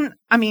she didn't,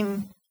 I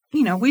mean,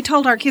 you know, we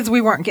told our kids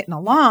we weren't getting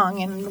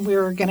along and we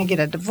were going to get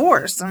a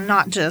divorce and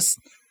not just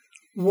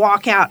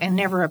walk out and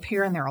never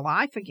appear in their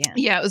life again.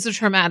 Yeah, it was a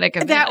traumatic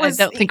event. That was-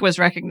 I don't think it was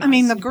recognized. I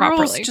mean, the girls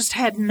properly. just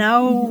had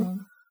no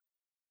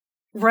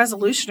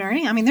resolution or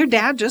anything. I mean, their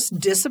dad just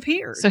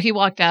disappeared. So he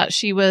walked out.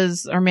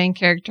 Our main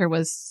character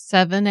was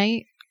 7,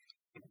 8.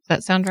 Does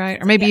that sound right?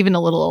 Or maybe even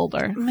a little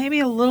older. Maybe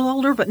a little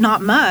older, but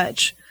not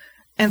much.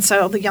 And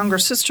so the younger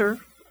sister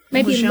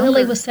Maybe was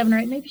Lily younger. was 7 or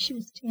 8. Maybe she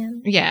was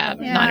 10. Yeah,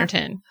 Yeah. 9 or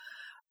 10.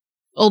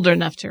 Older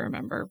enough to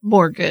remember.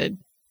 More good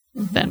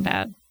than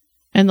bad.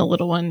 And the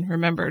little one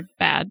remembered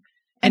bad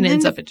and And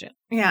ends then up in jail.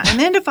 Yeah, and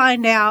then to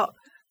find out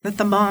that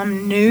the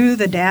mom knew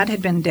the dad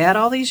had been dead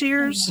all these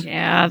years.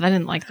 Yeah, I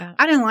didn't like that.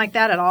 I didn't like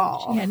that at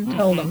all. She hadn't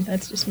told him.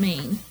 That's just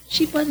mean.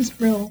 She wasn't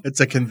real. It's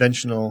a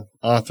conventional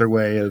author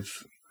way of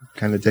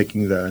kind of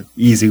taking the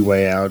easy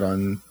way out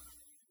on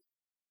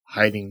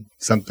hiding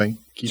something.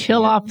 keeping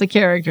Kill it. off the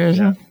characters.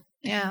 Yeah. Huh?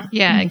 Yeah.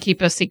 Yeah, and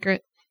keep a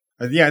secret.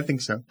 Yeah, I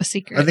think so. A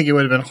secret. I think it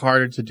would have been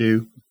harder to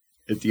do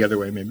it the other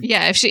way, maybe.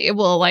 Yeah, if she,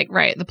 well, like,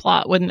 right, the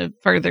plot wouldn't have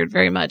furthered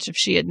very much if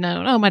she had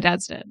known, oh, my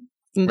dad's dead.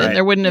 And then Right.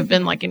 there wouldn't have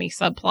been, like, any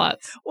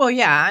subplots. Well,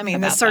 yeah. I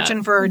mean, the About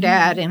searching for her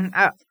dad, and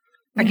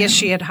I guess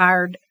she had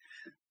hired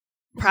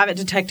private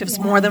detectives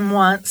more than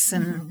once,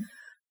 and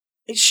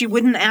she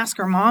wouldn't ask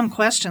her mom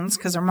questions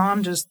because her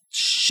mom just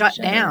shut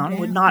Shut her down, down,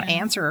 would not yeah.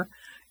 answer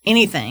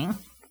anything.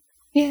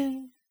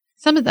 Yeah.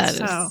 Some of that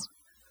So- is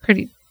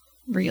pretty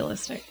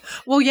realistic.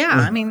 Well, yeah.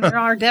 I mean, there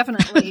are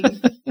definitely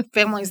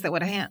families that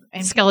would have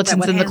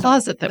Skeletons in the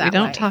closet that we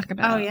don't way. talk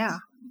about. Oh, yeah.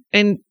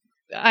 And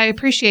I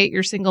appreciate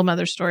your single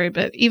mother story,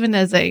 but even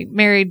as a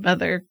married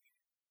mother,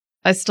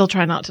 I still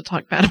try not to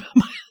talk bad about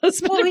my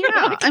husband. Well,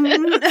 yeah. I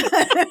mean,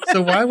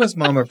 So why was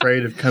Mom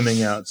afraid of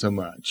coming out so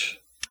much?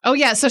 Oh,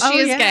 yeah. So she Oh,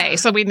 is yeah. gay.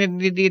 So we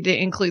need to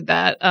include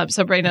that.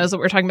 So Bray knows what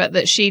we're talking about,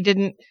 that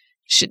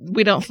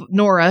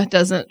Nora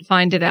doesn't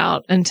find it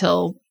out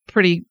until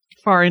pretty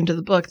far into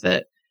the book,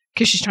 that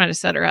because she's trying to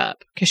set her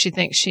up, because she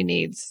thinks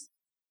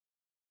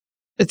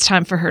it's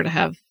time for her to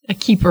have A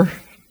keeper.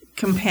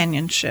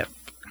 companionship.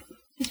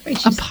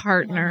 a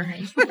partner.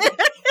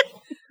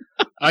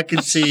 I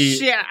could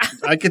see Yeah.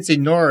 I could see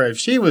Nora, if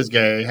she was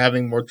gay,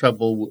 having more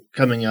trouble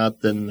coming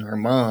out than her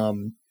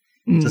mom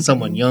to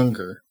someone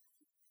younger,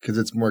 because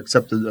it's more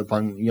accepted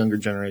upon younger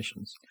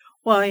generations.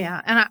 Well,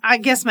 yeah. And I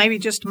guess maybe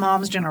just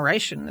mom's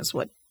generation is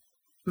what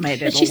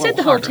made it. But she a said little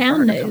the whole harder for town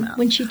her to knew come out.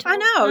 when she told I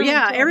know, Mom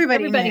yeah, told-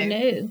 everybody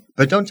knew.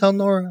 But don't tell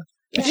Nora.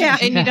 Yeah.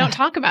 And you don't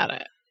talk about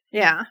it.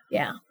 Yeah.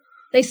 Yeah.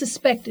 They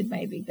suspected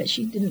maybe, but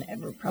she didn't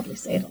ever probably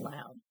say it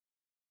aloud.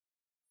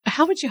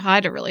 How would you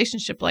hide a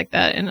relationship like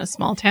that in a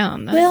small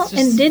town? That's Well, just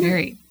and didn't-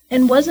 very,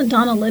 And wasn't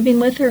Donna living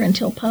with her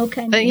until Poe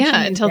came? and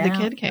yeah, she until the moved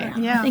kid out?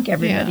 came. Yeah. I think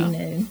everybody Yeah.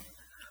 knew.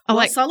 I Well,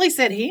 like, Sully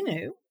said he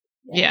knew.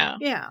 yeah.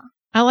 Yeah.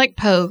 I like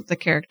Poe, the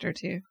character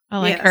too. I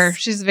like Yes. her.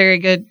 She's a very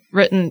good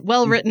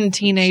well written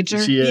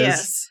teenager. She is.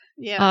 Yes.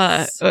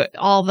 Yes.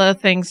 All the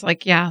things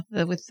like,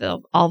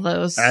 all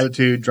those,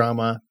 Attitude,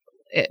 drama.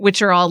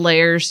 which are all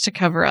layers to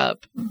cover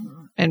up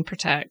Mhm. and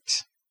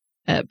protect.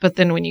 But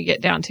then when you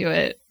get down to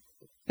it,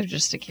 they're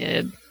just a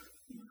kid.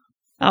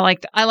 I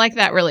like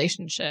that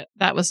relationship.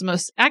 That was the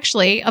most,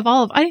 actually, of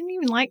all of, I didn't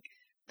even like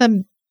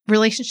the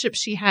relationship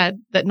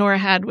that Nora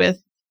had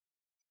with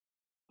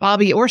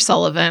Bobby or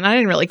Sullivan. I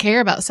didn't really care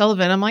about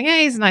Sullivan. I'm like,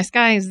 hey, he's a nice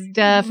guy. He's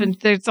deaf and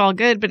it's all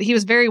good. But he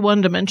was very one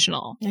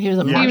dimensional. He was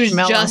a Yeah. He was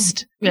marshmallow.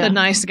 just Yeah. the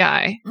nice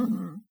guy.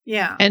 Mhm.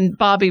 Yeah. And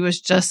Bobby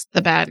was just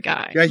the bad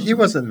guy. Yeah, he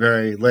wasn't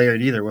very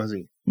layered either, was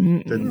he?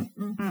 Mm-mm. Didn't.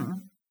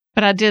 Mhm.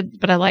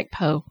 But I like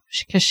Poe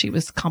because she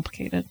was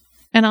complicated.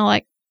 And I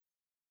like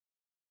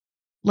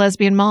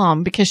lesbian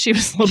mom because she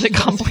was a little bit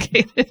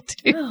complicated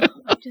too. Oh,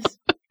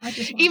 I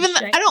just Even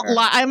I don't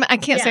like. I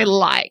can't say Yeah.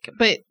 like,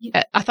 but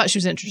I thought she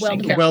was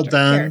interesting. Well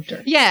done.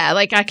 Yeah,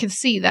 like I could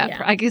see that.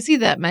 Yeah. I could see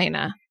that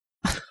Maina.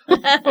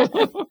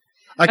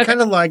 I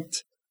kind of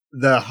liked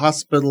the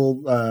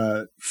hospital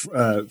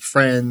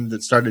friend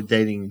that started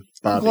dating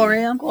Bobby.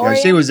 Gloria. Yeah,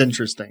 she was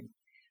interesting.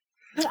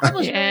 I was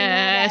really Yeah,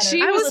 mad at her.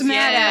 she I was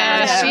mad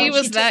at her. She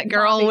was took that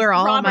girl Robbie's- we're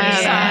all Robbie's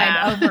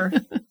mad side over.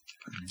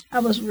 I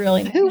was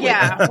really mad.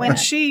 Yeah. When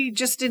she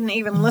just didn't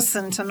even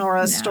listen to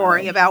Nora's No.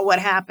 story about what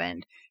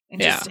happened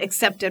and Yeah. just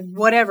accepted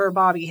whatever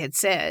Bobby had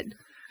said.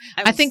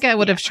 I think I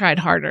would have tried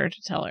harder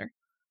to tell her.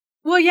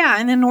 Well, yeah,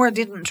 and then Nora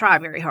didn't try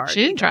very hard.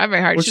 She didn't try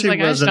very hard. Well, She's she like,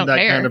 I just wasn't don't that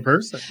care. kind of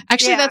person.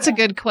 Actually, Yeah. that's a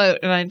good quote,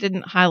 and I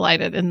didn't highlight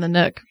it in the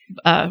Nook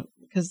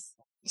because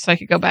so I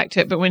could go back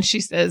to it. But when she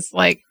says,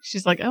 like,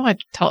 she's like, oh, I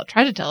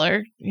try to tell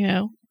her,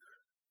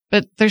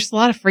 but there's a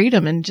lot of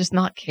freedom in just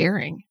not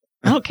caring.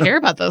 I don't care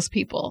about those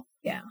people.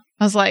 Yeah.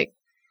 I was like,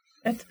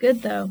 That's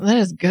good, though. that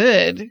is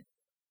good.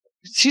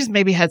 She's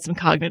maybe had some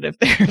cognitive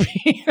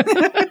therapy.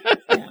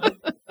 Yeah.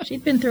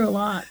 She'd been through a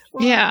lot.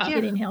 Yeah.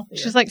 Getting healthier.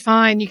 She's like,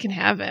 fine, you can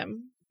have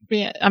him.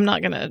 Yeah, I'm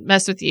not going to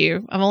mess with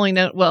you. I've only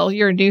known, well,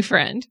 you're a new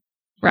friend,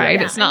 right?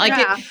 Yeah. It's not like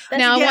Yeah. it. That's-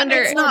 Now, I yeah, wonder,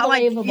 It's not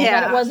believable,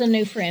 yeah. but it was a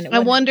new friend. It I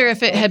wasn't wonder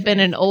if it an had old been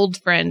friend. an old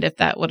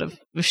friend,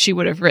 if she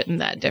would have written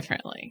that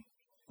differently.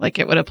 Like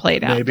it would have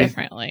played out Maybe.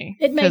 differently.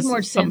 It made 'Cause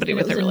more sense somebody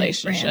that with it a was a new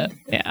relationship.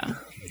 friend. Yeah.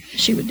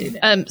 She would do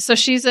that. So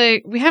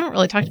we haven't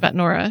really talked about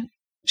Nora.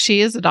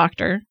 She is a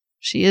doctor.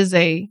 She is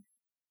a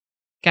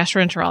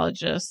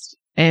gastroenterologist.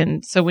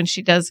 And so when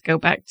she does go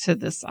back to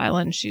this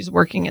island, she's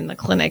working in the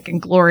clinic,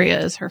 and Gloria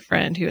is her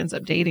friend who ends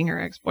up dating her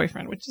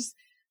ex-boyfriend, which is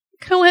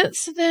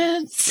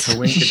coincidence.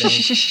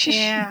 Coincidence.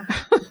 Yeah.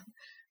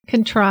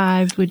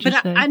 Contrived, would you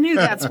But say? I knew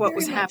that's what Very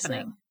was much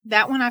happening.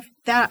 That one,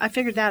 I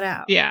figured that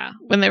out. Yeah,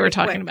 when they were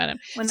talking When- about him.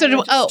 when So they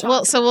were just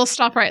talking. so we'll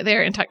stop right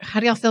there and talk. How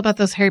do y'all feel about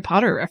those Harry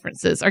Potter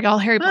references? Are y'all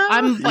Harry Potter?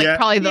 I'm like Yeah.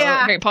 probably the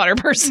Yeah. Harry Potter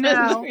person.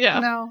 No, yeah,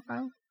 no.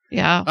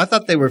 yeah. I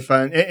thought they were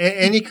fun.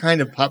 Any kind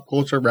of pop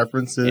culture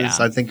references, Yeah.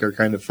 I think, are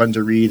kind of fun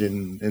to read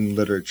in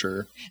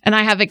literature. And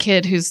I have a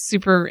kid who's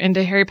super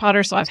into Harry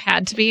Potter, so I've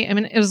had to be. I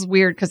mean, it was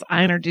weird because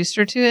I introduced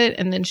her to it,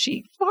 and then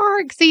she far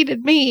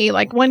exceeded me.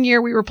 Like one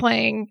year we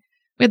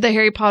had the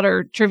Harry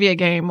Potter trivia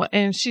game,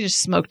 and she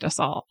just smoked us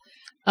all.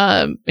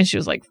 And she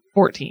was like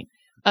 14.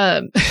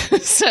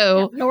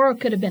 So Nora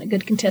could have been a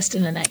good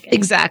contestant in that game.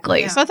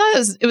 exactly. Yeah. So I thought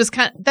it was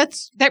kind of,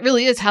 that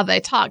really is how they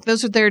talk.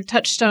 Those are their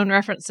touchstone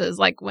references,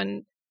 like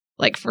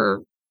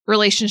for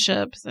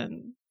relationships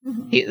and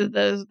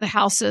Mhm. the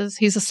houses.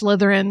 He's a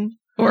Slytherin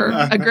or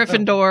a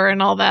Gryffindor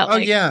and all that. Oh,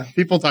 yeah.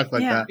 People talk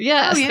like Yeah. that.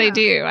 Yes, Oh, yeah. they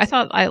do. I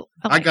thought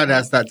I got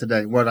asked that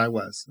today, what I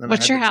was. And I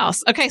What's had your to say,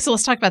 house? Okay, so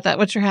let's talk about that.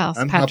 What's your house,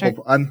 Patrick?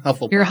 I'm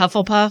Hufflepuff. You're a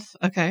Hufflepuff.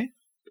 Okay.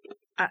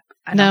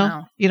 I don't No,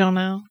 know. you don't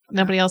know.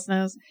 Nobody else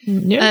knows.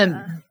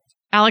 Yeah.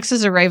 Alex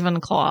is a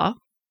Ravenclaw.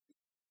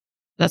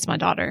 That's my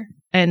daughter,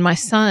 and my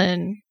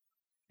son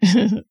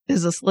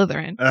is a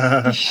Slytherin,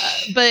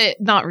 but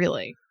not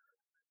really.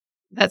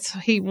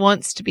 He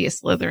wants to be a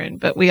Slytherin,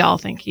 but we all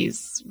think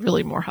he's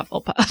really more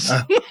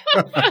Hufflepuff.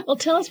 Well,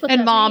 tell us what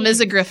And that mom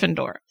means. is a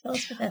Gryffindor. Tell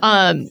us what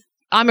that means.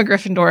 I'm a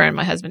Gryffindor and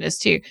my husband is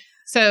too.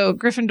 So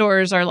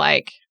Gryffindors are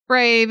like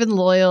brave and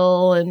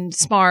loyal and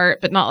smart,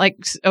 but not like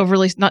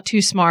not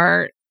too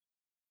smart.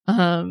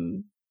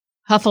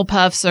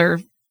 Hufflepuffs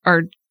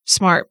are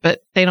smart, but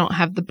they don't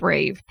have the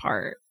brave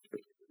part.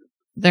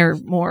 They're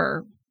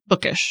more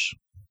bookish.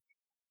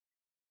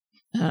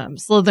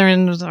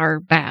 Slytherins are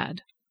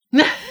bad.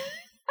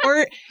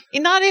 Or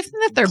not even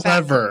that they're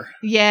bad. Clever.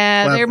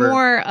 Yeah, they're Clever.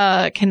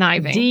 more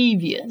conniving.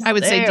 Devious. I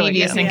would say There we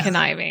devious go. and Yeah.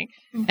 conniving.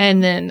 Mhm.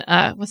 And then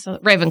what's the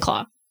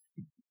Ravenclaw?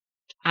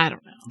 I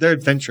don't know. They're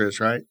adventurous,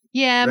 right?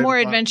 Yeah, more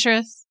Ravenclaw.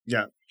 adventurous.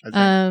 I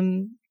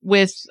think.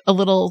 With a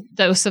little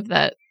dose of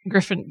that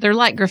Griffin. They're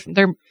like Griffin.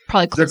 They're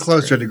probably They're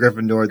closer. closer to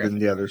Gryffindor than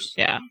the others.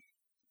 Yeah.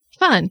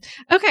 Fun.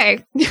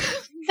 Okay.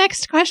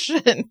 Next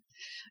question.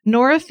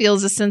 Nora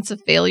feels a sense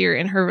of failure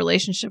in her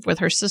relationship with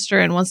her sister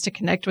and wants to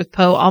connect with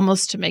Poe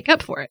almost to make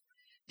up for it.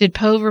 Did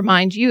Poe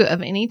remind you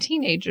of any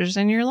teenagers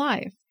in your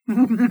life?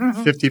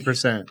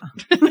 50%.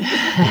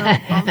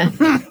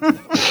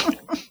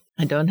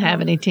 I don't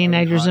have any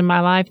teenagers in my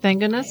life, thank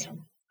goodness.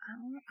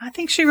 I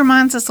think she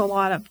reminds us a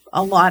lot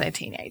of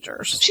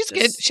teenagers. She's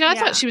good. I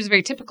thought she was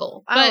very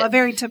typical. a But,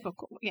 very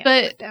typical. Yeah,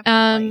 but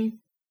definitely.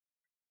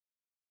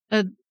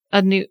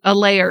 a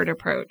layered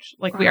approach,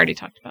 like we Right. already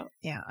talked about.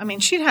 Yeah, I mean,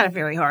 she'd had a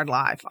very hard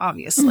life.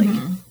 Obviously,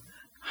 Mhm.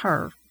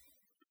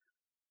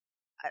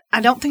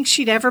 I don't think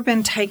she'd ever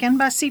been taken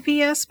by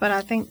CPS, but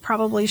I think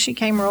probably she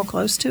came real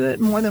close to it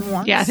more than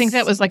once. Yeah, I think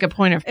that was like a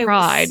point of It was-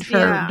 pride for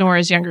yeah.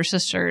 Nora's younger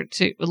sister,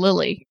 to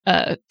Lily,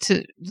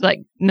 to like,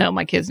 no,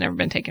 my kid's never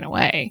been taken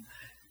away.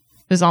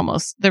 It was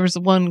almost, there was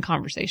one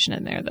conversation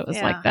in there that was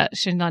Yeah. like that.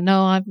 She's not,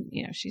 no,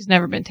 she's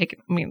never been taken.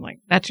 I mean, like,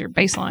 that's your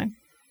baseline.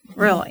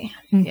 really.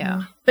 Mhm.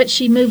 Yeah, But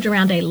she moved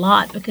around a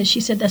lot because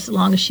she said that's the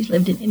longest she's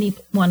lived in any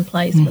one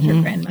place with her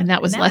Mhm. grandmother. And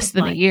that was less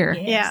than a year.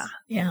 Yes,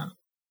 yeah.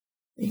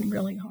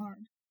 Really hard.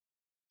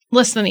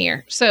 Less than a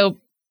year. So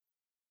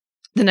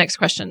the next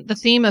question. The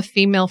theme of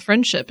female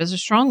friendship is a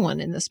strong one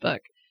in this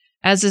book,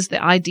 as is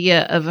the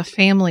idea of a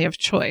family of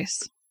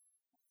choice.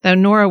 Though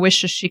Nora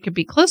wishes she could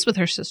be close with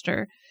her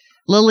sister,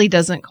 Lily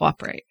doesn't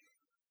cooperate.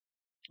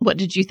 What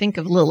did you think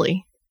of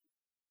Lily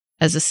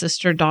as a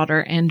sister, daughter,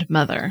 and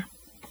mother?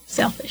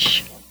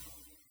 Selfish.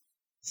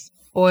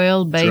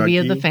 Spoiled baby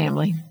of the Druggy.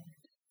 family.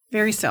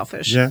 very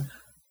selfish. Yeah.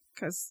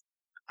 Because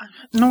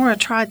Nora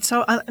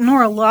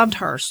Nora loved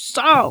her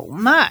so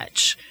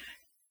much.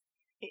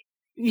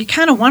 You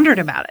kind of wondered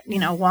about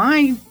it.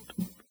 Why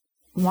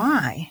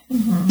why?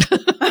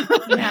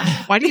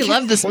 Yeah. Why do you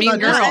love this Well, mean not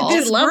just- girl?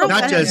 This girl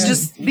Not was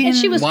just- being, And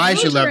she was why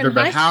she closer loved her, in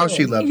but high how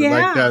she school. loved her.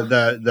 Yeah. Like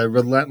the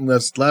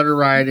relentless letter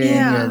writing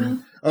Yeah.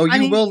 and, oh, you I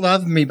mean- will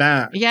love me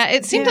back. Yeah,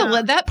 it seemed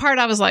Yeah. that part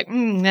I was like,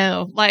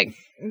 no. Like,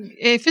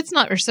 if it's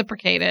not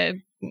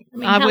reciprocated, I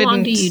mean, I how long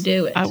wouldn't- do you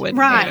do it? I wouldn't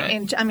right. do it.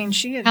 And I mean,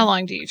 she had, How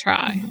long do you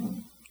try?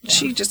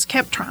 she just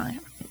kept trying.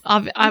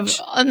 And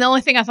the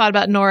only thing I thought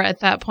about Nora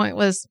at that point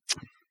was,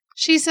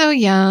 she's so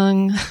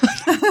young.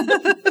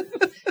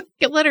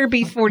 Let her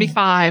be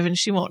 45 and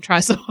she won't try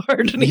so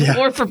hard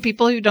anymore for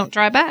people who don't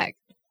try back.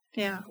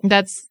 Yeah.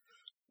 That's,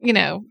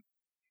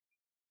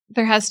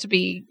 there has to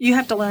be. You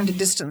have to learn to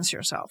distance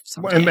yourself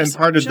sometimes. And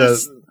part of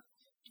Just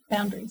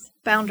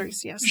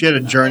boundaries, yes. she had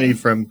a journey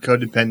from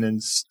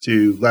codependence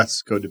to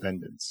less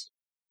codependence.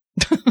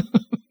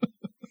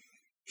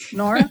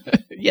 Nora?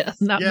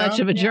 Yes. Not Yeah. much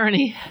of a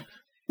journey.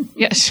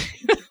 Yes.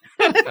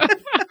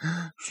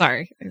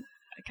 Sorry. I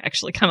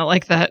actually kind of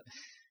like that.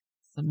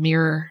 The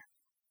mirror,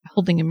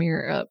 holding a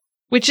mirror up,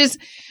 which is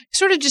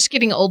sort of just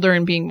getting older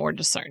and being more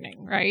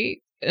discerning, right?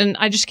 And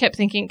I just kept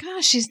thinking,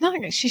 gosh, she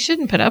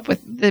shouldn't put up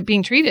with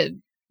being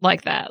treated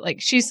like that.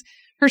 Like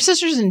her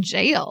sister's in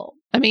jail.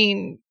 I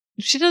mean,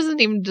 she doesn't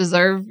even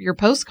deserve your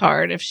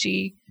postcard and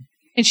she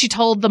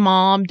told the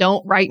mom,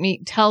 don't write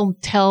me, tell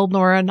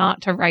Nora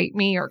not to write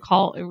me or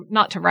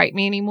not to write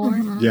me anymore.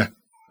 Mhm. Yeah.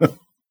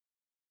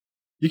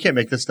 You can't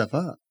make this stuff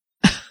up.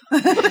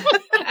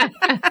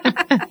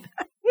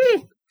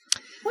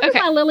 What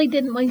if Lily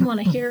didn't even want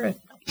to hear a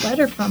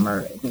letter from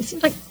her? It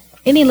seems like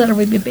any letter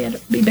would be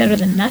better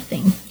than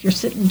nothing if you're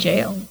sitting in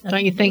jail.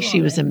 Don't you think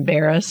she was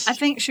embarrassed? I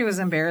think she was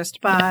embarrassed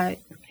by.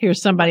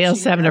 Here's somebody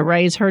else She having to did.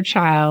 raise her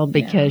child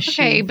because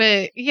Okay,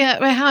 but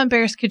how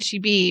embarrassed could she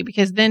be?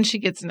 Because then she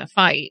gets in a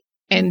fight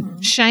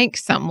and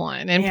shanks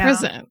someone in Yeah.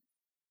 prison.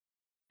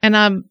 And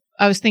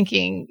I was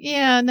thinking,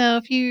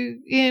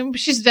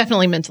 she's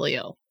definitely mentally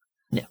ill.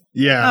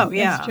 Yeah. Oh,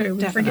 yeah. That's true.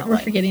 Definitely. We're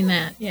forgetting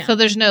that. Yeah. So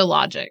there's no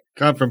logic.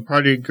 Gone from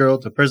party girl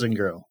to prison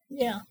girl.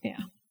 yeah.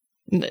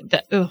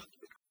 Ugh.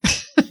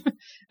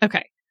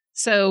 Okay.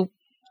 So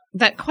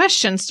that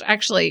question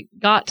actually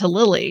got to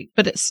Lily,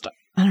 but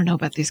I don't know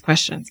about these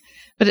questions,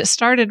 but it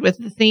started with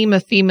the theme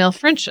of female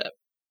friendship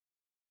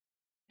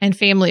and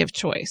family of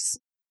choice.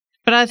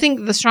 But I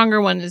think the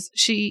stronger one is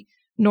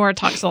Nora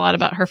talks a lot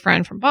about her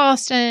friend from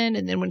Boston.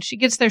 And then when she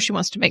gets there, she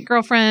wants to make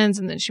girlfriends.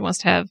 And then she wants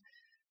to have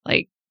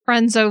like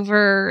friends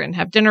over and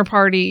have dinner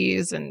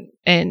parties.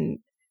 And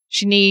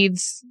she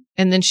needs,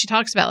 and then she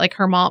talks about like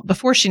her mom,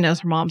 before she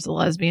knows her mom's a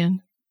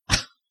lesbian,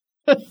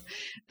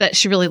 that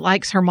she really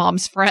likes her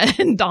mom's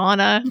friend,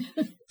 Donna.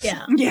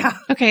 Yeah. Yeah.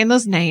 Okay. And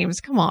those names,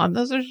 come on.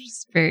 Those are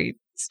just very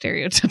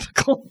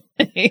stereotypical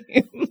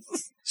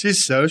names.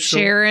 She's so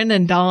short. Sharon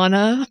and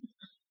Donna.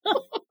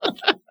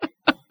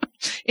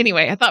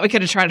 Anyway, I thought we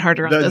could have tried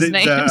harder on those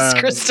names,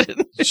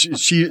 Kristen.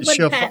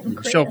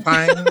 She'll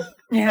pine.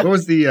 Yeah. What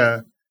was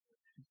the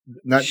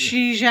not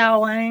Xi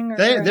Zhaolang.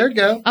 there you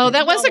go. Oh,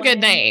 that was a good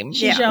name.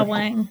 Xi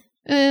Zhaolang.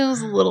 It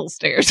was a little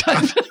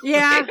stereotype.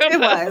 Yeah, it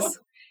was.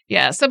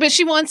 Yeah. So, but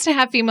she wants to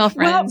have female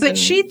friends. Well, but and-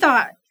 she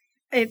thought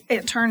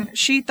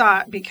she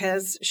thought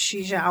because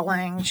Xi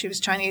Zhaolang, she was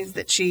Chinese,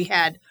 that she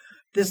had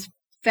this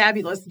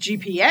fabulous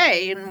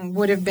GPA and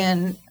would have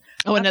been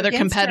another against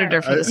competitor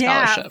her. for the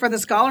scholarship. Yeah, for the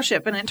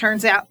scholarship. And it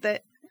turns out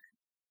that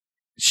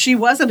she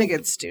wasn't a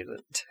good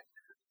student.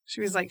 She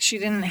was like, she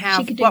didn't have,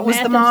 She could do what was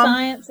math the and mom?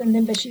 science,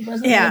 but she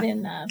wasn't Yeah. good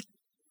in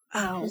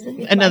Oh,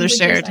 Another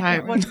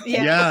stereotype.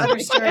 Yeah.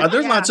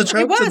 There's lots of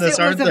tropes in this,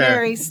 aren't It was a there?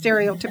 very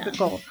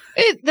stereotypical.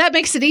 That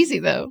makes it easy,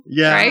 though.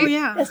 Yeah. Right? Oh,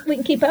 yeah. Yes, we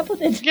can keep up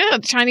with it. Yeah.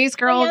 Chinese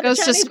girl Yeah, the goes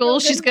to Chinese school. girl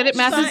She's does good at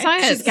math and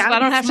science. science. She's gotta I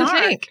don't be have smart. to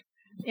think.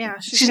 Yeah.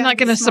 She's not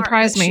going to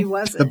surprise me. She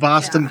wasn't. The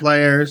Boston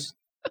players.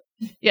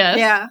 Yes.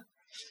 Yeah.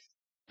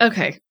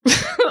 Okay.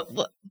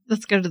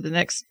 Let's go to the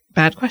next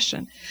bad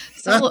question.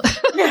 So,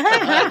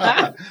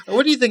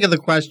 What do you think of the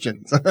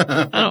questions?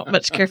 I don't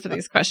much care for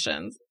these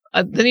questions.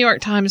 The New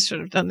York Times should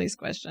have done these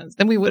questions.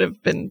 Then we would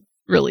have been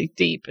really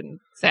deep and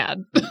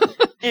sad.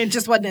 It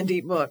just wasn't a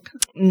deep book.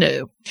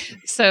 No.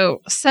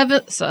 So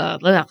Sullivan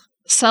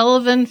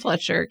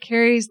Fletcher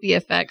carries the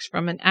effects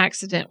from an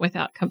accident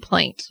without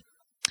complaint.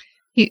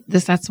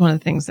 That's one of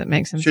the things that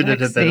makes him Should have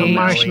sexy. been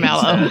O'Malley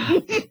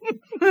Marshmallow.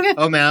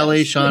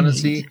 O'Malley,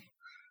 Shaughnessy,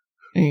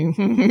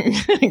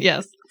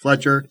 Yes.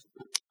 Fletcher.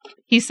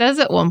 He says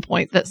at one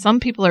point that some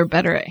people are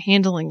better at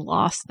handling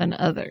loss than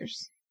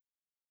others.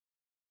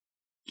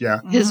 Yeah.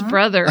 His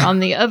brother, on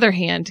the other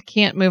hand,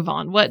 can't move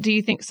on. What do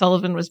you think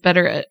Sullivan was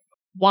better at?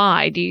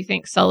 Why do you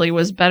think Sully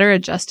was better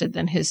adjusted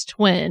than his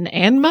twin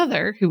and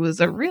mother, who was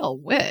a real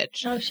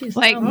witch? Oh, she's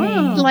Like, so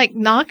mean. like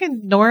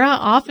knocking Nora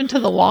off into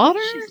the water?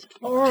 She's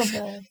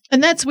horrible.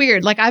 And that's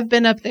weird. Like, I've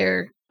been up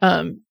there,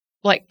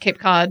 like Cape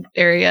Cod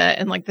area,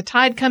 and like the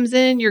tide comes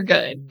in, you're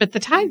good. But the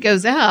tide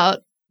goes out,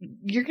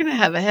 you're going to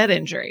have a head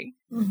injury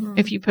Mhm.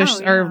 if you push, Oh,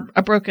 yeah. or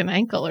a broken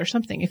ankle or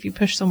something if you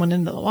push someone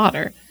into the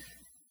water.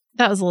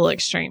 That was a little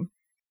extreme.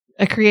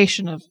 A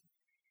creation of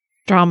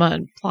drama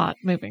and plot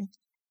moving.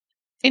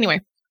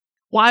 Anyway,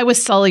 why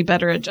was Sully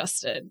better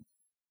adjusted?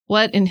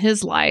 what in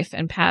his life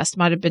and past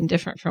might have been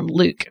different from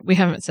Luke. We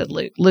haven't said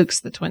Luke. Luke's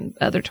the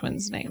other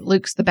twin's name.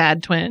 Luke's the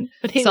bad twin.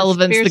 But he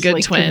Sullivan's was the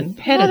good twin.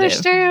 competitive. Another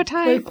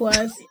stereotype. Luke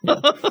was.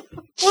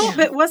 Well,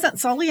 but wasn't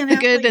Sully an The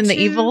good athlete and the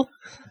too? evil.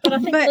 But I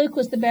think But- Luke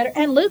was the better,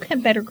 and Luke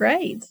had better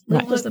grades.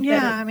 Luke Right. was the Yeah,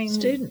 better I mean-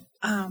 student.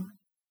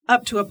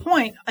 Up to a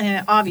point,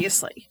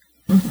 obviously.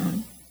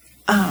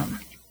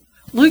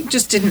 Luke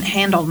just didn't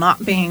handle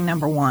not being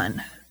number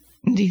one.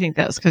 Do you think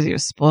that was because he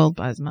was spoiled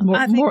by his mother?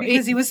 I think More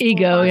because he was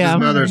ego, spoiled. yeah. His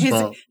mother's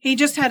fault. He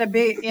just had a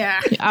big,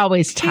 yeah.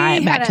 Always tie it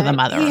He back had to the a-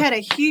 mother. He had a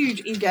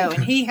huge ego,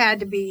 and he had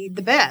to be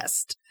the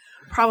best.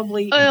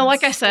 Probably.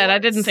 Like in I said, I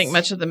didn't sports. think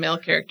much of the male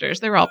characters.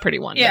 They were all pretty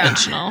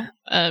one-dimensional.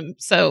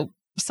 So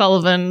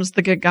Sullivan's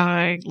the good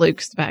guy.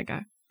 Luke's the bad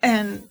guy.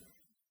 And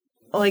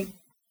like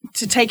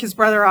to take his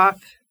brother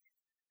off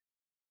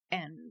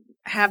and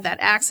have that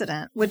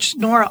accident, which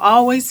Nora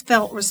always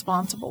felt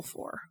responsible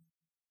for.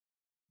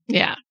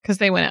 Yeah, because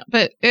they went out.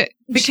 But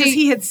Because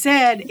he had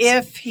said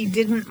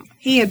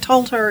he had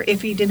told her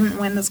if he didn't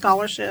win the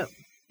scholarship.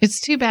 it's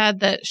too bad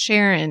that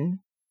Sharon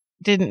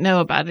didn't know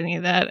about any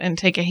of that and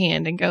take a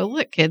hand and go,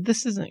 look, kid,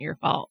 this isn't your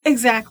fault.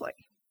 Exactly.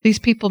 These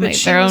people But made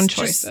she their was own just-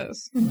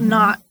 choices.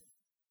 Not,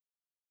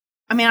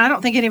 I mean, I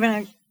don't think it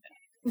even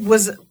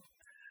was.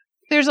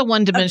 There's a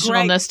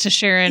one-dimensionalness to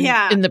Sharon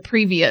Yeah. in the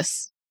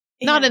previous,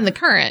 not in the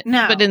current,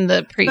 No, but in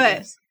the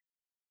previous.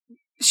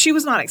 She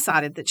was not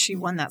excited that she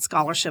won that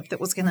scholarship that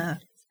was going to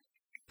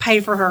pay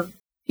for her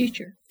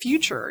future.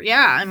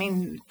 Yeah. I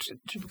mean,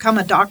 to become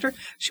a doctor.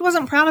 She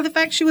wasn't proud of the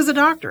fact she was a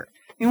doctor.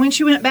 And when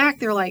she went back,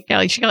 they're like, Yeah,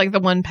 like she got like the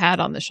one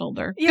pat on the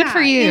shoulder. yeah, Good for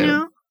you. You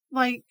know,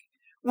 like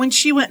when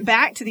she went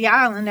back to the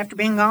island after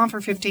being gone for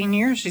 15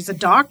 years, she's a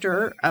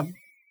doctor, a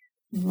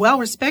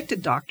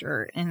well-respected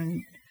doctor.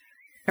 And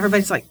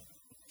everybody's like,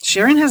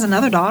 Sharon has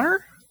another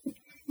daughter?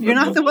 You're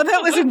not the one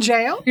that was in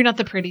jail? You're not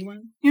the pretty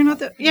one. You're not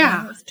the,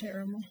 yeah. That's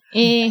terrible.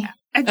 Eh.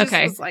 I just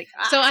Okay. was like,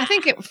 So I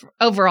think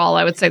overall,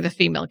 I would say the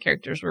female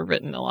characters were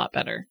written a lot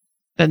better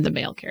than the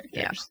male characters.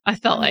 Yeah. I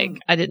felt like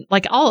I didn't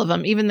like all of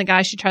them, even the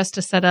guy she tries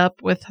to set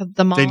up with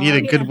the mom. They need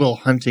a Goodwill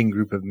Hunting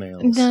group of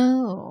males.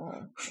 No,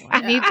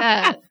 I need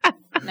that.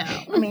 no.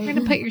 I You're mean,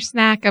 gonna put your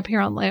snack up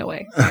here on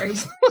layaway. Sorry, I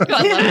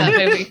love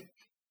that movie.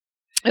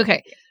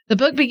 Okay, the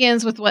book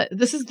begins with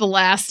this is the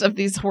last of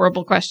these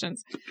horrible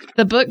questions.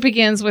 The book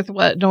begins with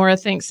what Nora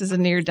thinks is a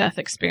near-death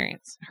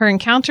experience. Her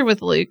encounter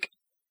with Luke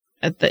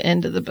at the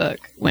end of the book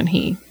when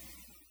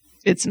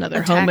it's another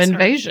Attacks home her,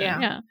 invasion. yeah.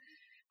 Yeah.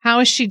 How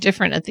is she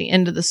different at the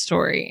end of the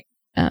story?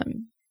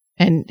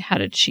 And how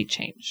did she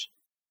change?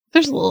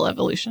 There's a little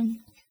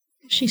evolution.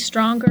 She's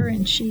stronger,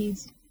 and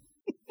she's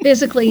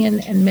physically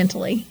and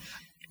mentally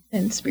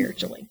and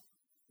spiritually.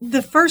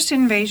 the first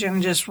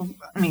invasion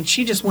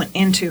she just went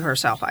into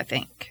herself, I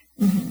think.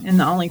 Mm-hmm. And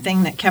the only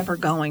thing that kept her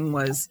going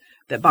was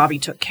that Bobby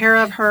took care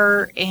of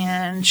her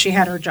and she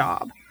had her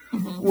job,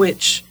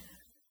 which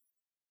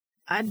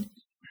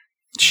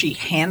she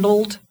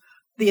handled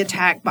the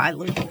attack by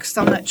Luke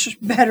so much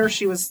better.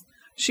 She was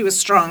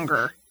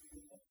stronger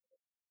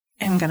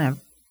and gonna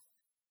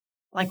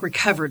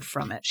recovered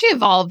from it. She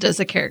evolved as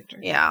a character.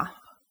 Yeah.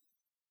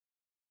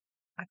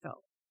 I felt,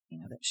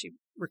 that she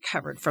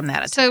recovered from that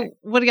attack. So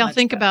what do y'all Much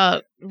think better.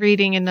 about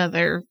reading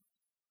another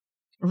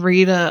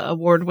Rita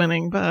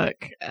award-winning book?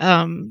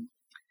 I'm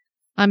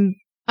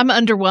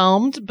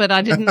underwhelmed, but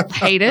I didn't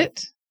hate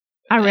it.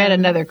 I read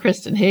another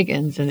Kristen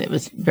Higgins, and it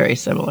was very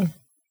similar.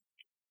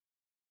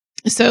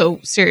 So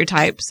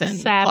stereotypes and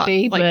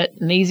Sappy, plot, but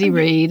an easy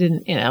read,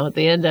 and at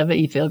the end of it,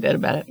 you feel good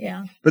about it.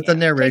 Yeah. But the Takes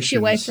narration.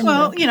 you away from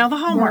the the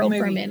Hallmark world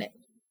movie for a minute.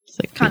 It's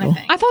like kind of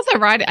people- thing. I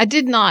thought I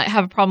did not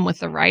have a problem with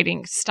the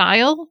writing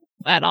style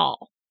at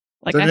all.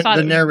 I thought the it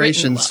was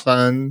narration's written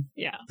fun.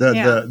 Yeah.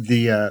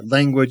 The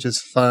language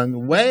is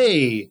fun.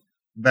 Way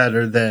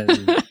better than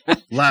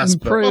last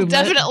book. Well, Improvement.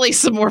 definitely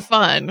some more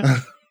fun.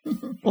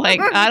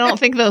 I don't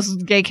think those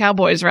gay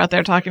cowboys were out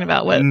there talking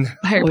about what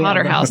Harry Oh, yeah,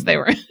 Potter no. house they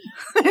were in.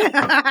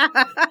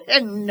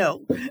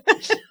 No.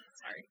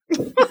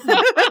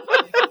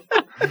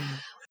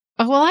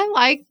 Well,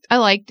 I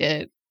liked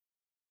it.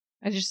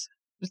 It's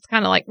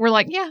kind of we're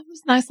yeah, it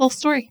was a nice little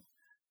story.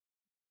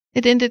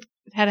 It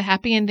had a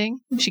happy ending.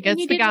 She gets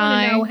you the didn't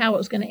want guy. to know how it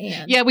was going to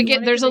end. Yeah, You wanted to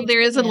read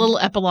there is a the little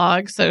end.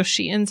 epilogue. So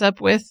she ends up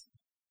with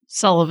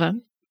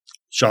Sullivan.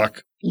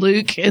 Shock.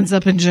 Luke ends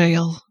up in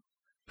jail.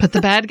 Put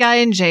the bad guy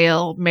in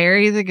jail.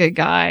 Marry the good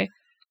guy.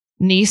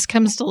 Niece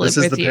comes to live This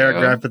is with the you.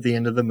 paragraph at the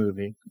end of the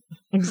movie.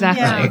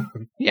 Exactly.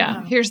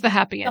 Yeah. Yeah. Here's the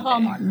happy The ending.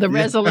 Hallmark. The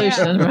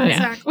resolution, Yeah. right? Yeah.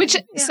 Exactly. Which,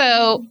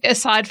 so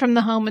aside from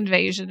the home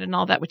invasion and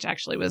all that, which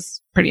actually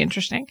was pretty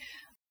interesting,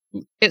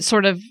 it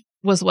sort of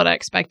was what I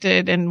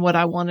expected and what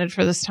I wanted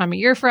for this time of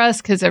year for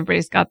us, because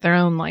everybody's got their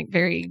own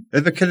very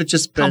If it could have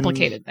just been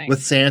complicated thing.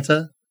 with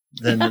Santa,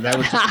 then that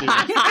would just be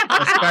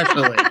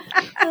especially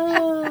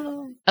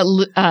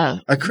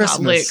a Christmas.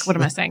 Not Luke. What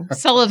am I saying?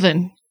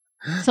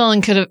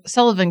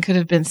 Sullivan could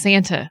have been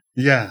Santa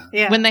Yeah.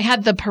 Yeah. when they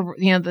had the boat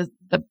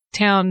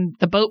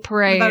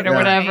parade The boat or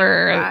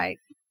whatever. Right.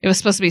 It was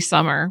supposed to be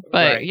summer,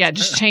 but Right. yeah,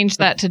 just change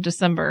that to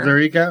December. There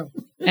you go.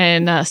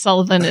 and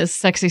Sullivan is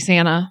Sexy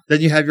Santa.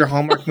 Then you have your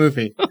Hallmark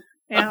movie.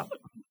 Yeah.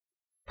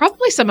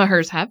 Probably some of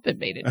hers have been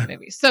made into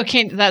movies. So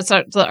that's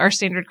our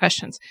standard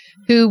questions.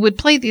 Who would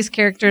play these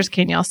characters?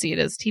 Can y'all see it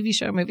as a TV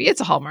show movie?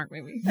 It's a Hallmark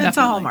movie. It's a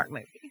definitely. Hallmark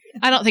movie.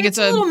 I don't think it's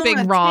a little a more big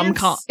rom-com.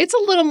 intense. It's a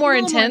little more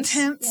A little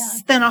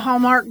intense. than a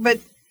Hallmark, but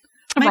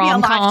maybe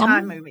rom-com. a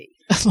Lifetime movie.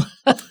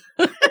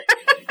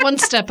 One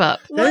step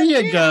up. There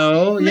you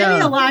go. Maybe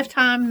Yeah. a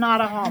Lifetime,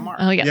 not a Hallmark.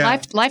 Oh yeah, Yeah.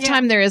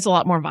 Lifetime. There is a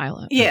lot more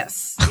violent.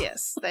 Yes,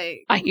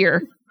 they. I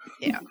hear.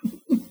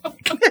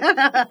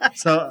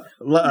 So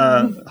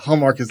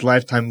Hallmark is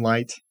Lifetime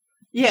Light.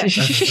 Yes,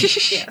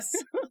 yes.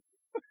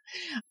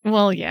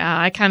 Well, yeah,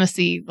 I kind of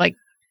see like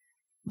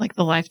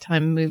the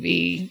Lifetime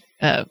movie.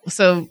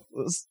 So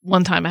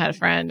one time I had a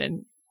friend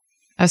and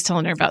I was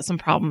telling her about some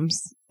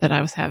problems that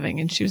I was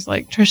having, and she was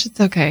like, "Trish, it's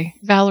okay.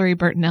 Valerie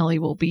Bertinelli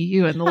will be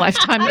you in the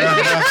Lifetime movie."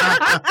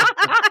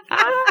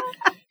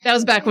 That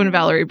was back when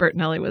Valerie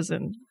Bertinelli was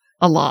in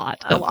a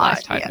lot of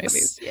Lifetime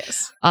movies.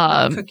 Yes.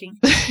 Cooking.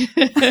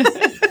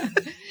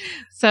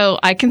 So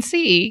I can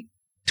see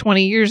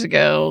 20 years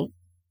ago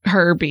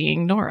her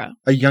being Nora.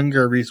 A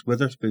younger Reese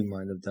Witherspoon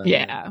might have done.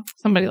 Yeah,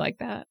 somebody like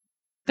that.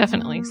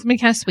 Definitely. Somebody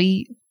kind of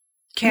sweet.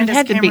 Candace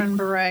had to be- Cameron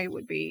Bure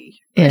would be.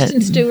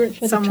 Kristen Stewart for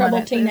the Someone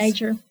troubled that is-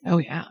 teenager. Oh,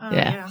 yeah. Oh,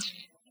 Yeah.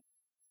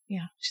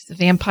 Yeah. She's a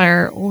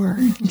vampire or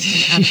an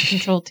out of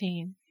control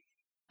teen.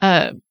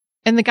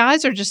 And the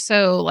guys are just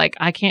so like,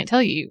 I can't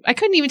tell you. I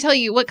couldn't even tell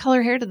you what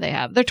color hair do they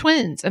have. They're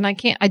twins, and I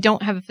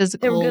don't have a They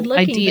physical were good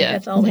looking, but idea.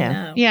 that's all we Yeah.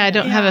 know. Yeah, I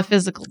don't have Yeah. a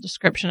physical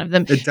description of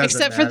them. It doesn't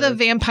Except for the matter.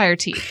 vampire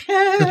teeth.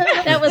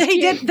 That was he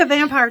cute. did the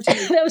vampire too.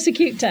 That was a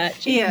cute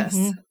touch. Yes,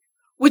 Mhm.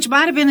 which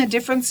might have been a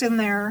difference in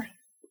their.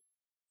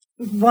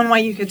 One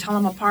way you could tell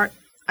them apart.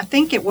 I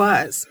think it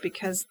was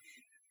because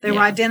they were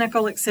Yeah.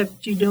 identical,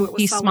 except you knew it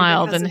was. He solely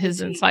smiled because and of the his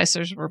teeth.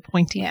 incisors were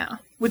pointy. Yeah,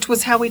 which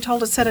was how we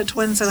told a set of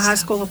twins at high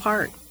school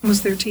apart.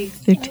 Was their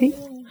teeth. Their teeth.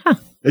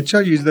 It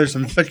shows you there's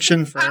some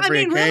fiction for I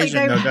every mean, really,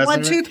 occasion, though, doesn't one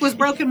it? tooth was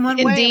broken one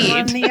way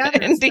and one the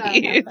other.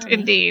 Indeed. So.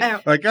 Indeed.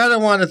 Like, I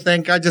don't want to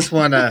think. I just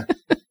want to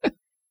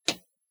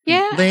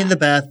Yeah. lay in the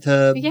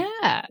bathtub.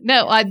 Yeah.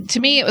 No, to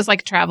me, it was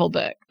like a travel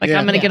book. Like, Yeah.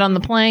 I'm going to Yeah. get on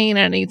the plane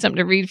and I need something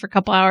to read for a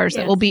couple hours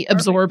that will be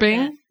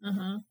absorbing.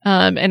 Uh-huh.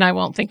 And I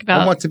won't think about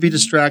I want to be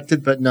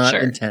distracted, but not Sure.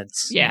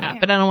 intense. Yeah,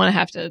 but I don't want to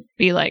have to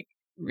be like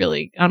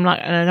really. And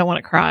I don't want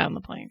to cry on the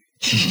plane.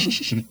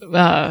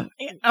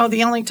 Oh,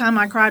 the only time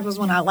I cried was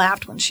when I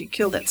laughed when she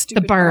killed that The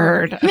stupid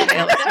bird. Okay,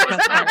 let's talk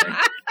about the bird.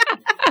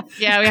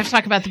 Yeah, we have to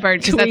talk about the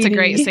bird because that's a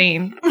great Tweety.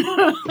 scene.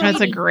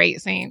 That's a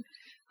great scene.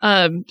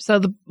 So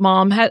the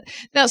mom had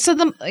now. So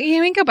we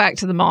can go back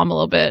to the mom a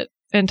little bit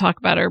and talk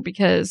about her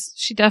because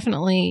she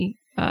definitely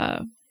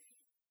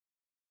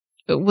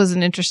was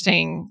an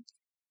interesting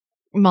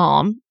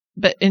mom.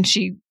 But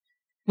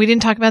we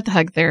didn't talk about the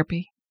hug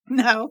therapy.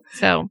 No,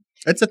 So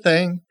It's a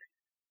thing.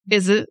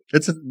 is it?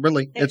 It's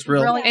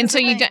real. really- And so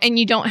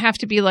you don't have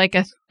to be like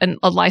a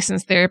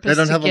licensed therapist. They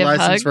don't to have a give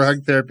license hugs. for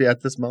hug therapy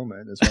at this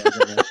moment. As far as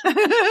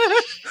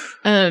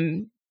I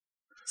know.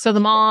 So the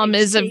mom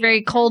is a HCA.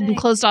 very cold and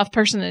closed off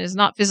person and is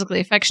not physically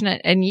affectionate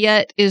and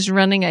yet is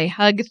running a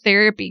hug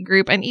therapy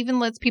group and even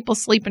lets people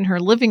sleep in her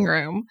living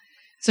room.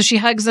 So she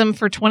hugs them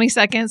for 20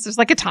 seconds. There's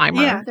like a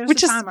timer, yeah, there's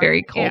which a is timer.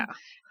 very cool. Yeah.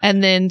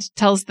 And then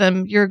tells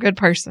them, you're a good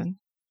person.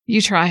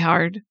 You try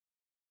hard,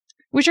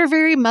 which are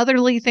very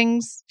motherly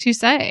things to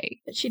say.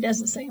 But she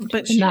doesn't say them.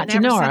 But she Not to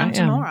never Nora, sent them to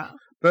yeah.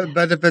 Nora.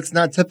 But if it's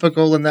not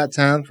typical in that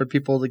town for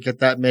people to get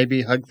that,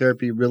 maybe hug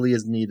therapy really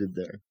is needed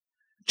there.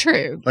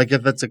 True. Like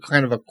if it's a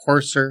kind of a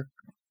coarser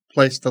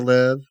place to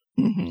live.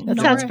 Mhm. That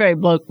Nora. sounds very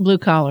blue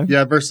collar.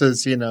 Yeah,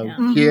 versus,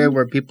 Yeah. here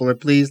where people are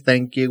please,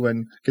 thank you,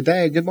 and good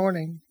day, good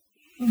morning.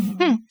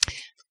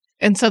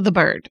 And so the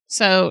bird.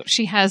 So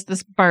she has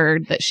this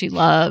bird that she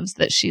loves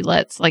that she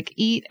lets like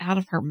eat out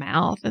of her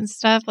mouth and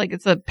stuff. Like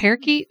it's a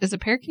parakeet. Is it a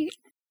parakeat?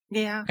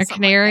 Yeah. Or something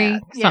canary,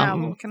 Like that. Yeah, a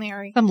something. little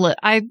canary.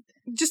 I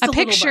Just a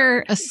little picture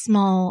bird. a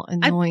small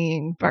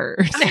annoying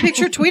bird. I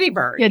picture Tweety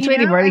Bird. Yeah, you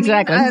Tweety know? Bird, I mean,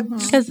 exactly. Mm-hmm.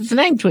 Because it's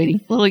named Tweety.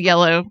 Little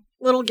yellow.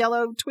 little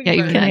yellow Tweety Yeah,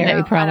 you Bird. can- I Canary,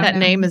 know, probably. I That don't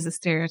know. name is a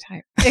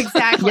stereotype.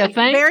 Exactly. You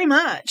think? Very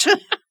much.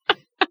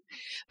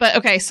 But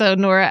okay, so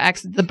Nora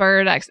acts, the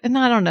bird acts, and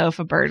I don't know if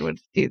a bird would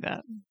do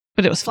that,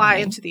 but it was Fly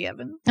funny. into the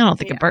oven. I don't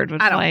think Yeah. a bird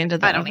would I don't, fly into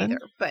the I don't oven, either,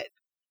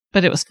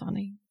 but it was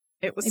funny.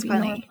 it was Maybe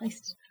Nora funny.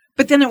 placed-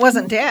 But then it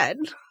wasn't dead.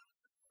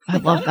 I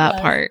love that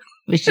was. part.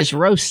 It's just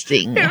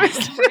roasting. It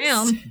was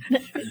Around.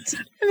 just-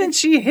 and then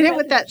she hit it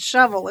with that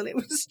shovel, and it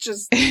was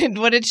just And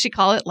what did she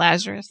call it?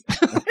 Lazarus.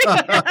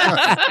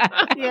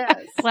 yes.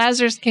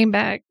 Lazarus came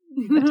back,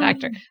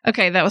 attacked her.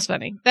 Okay, that was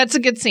funny. That's a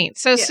good scene.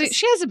 So Yes.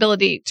 she has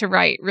ability to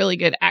write really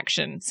good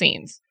action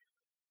scenes.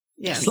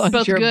 Yes. As long as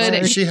Both you're a good bird.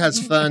 and- She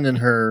has fun in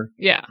her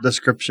Yeah,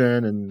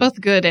 description and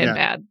both good and Yeah.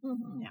 bad.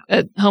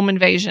 Mhm. A home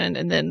invasion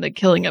and then the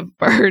killing of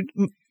a bird.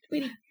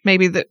 Tweety.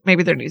 Maybe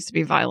there needs to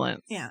be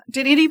violence. Yeah.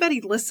 Did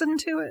anybody listen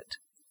to it?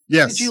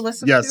 yes, Did you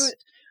listen yes. to it?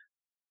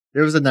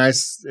 It was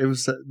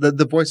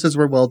the voices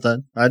were well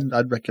done.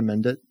 I'd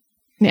recommend it.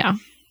 Yeah.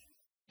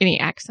 any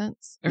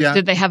accents? Or Yeah.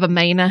 did they have a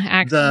Maine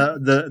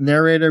accent? The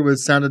narrator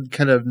sounded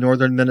kind of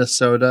northern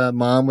Minnesota.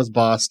 Mom was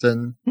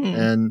Boston,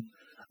 and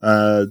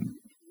Boston,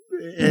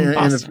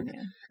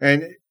 yeah.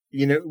 and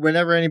you know,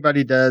 whenever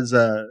anybody does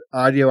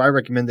audio, I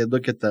recommend they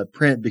look at the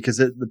print because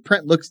the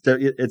print looks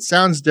it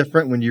sounds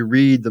different when you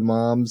read the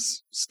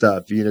mom's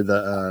stuff. You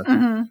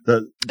know,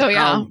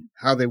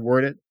 how they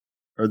word it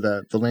or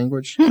the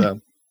language.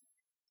 So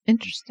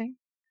Interesting.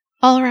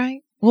 All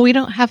right. Well, we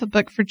don't have a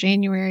book for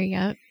January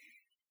yet.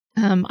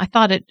 I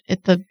thought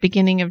at the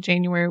beginning of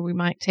January we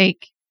might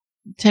take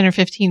 10 or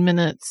 15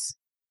 minutes,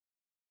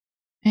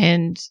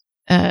 and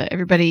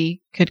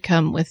everybody could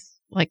come with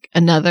like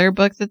another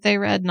book that they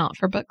read, not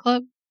for book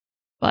club,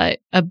 but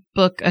a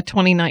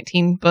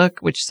 2019 book,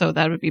 so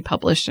that would be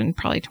published in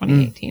probably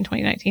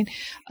 2019,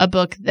 a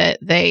book that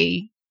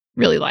they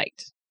really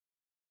liked.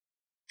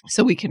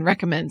 So we can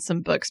recommend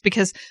some books,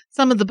 because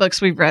some of the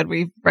books we've read,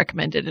 we've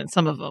recommended, and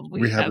some of them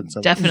we have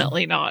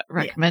definitely not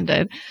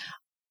recommended.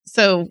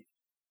 So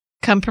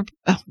come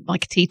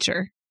like a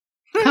teacher,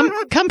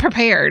 come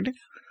prepared.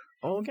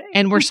 Okay.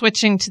 And we're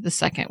switching to the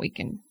second week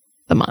in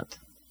the month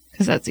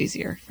because that's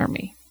easier for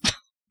me.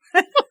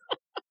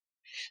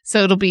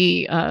 So it'll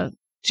be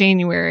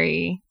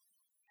January,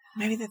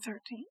 maybe the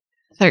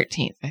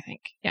 13th, I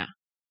think. Yeah.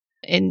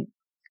 And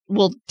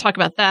we'll talk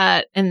about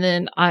that. And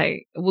then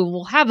we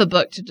will have a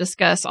book to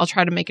discuss. I'll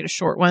try to make it a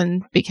short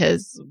one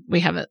because I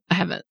haven't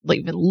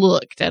even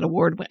looked at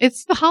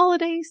it's the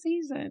holiday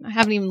season. I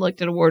haven't even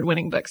looked at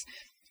award-winning books.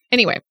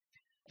 Anyway,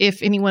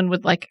 if anyone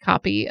would like a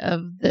copy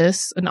of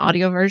this, an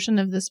audio version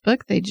of this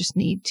book, they just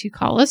need to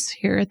call us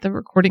here at the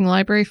Recording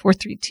Library,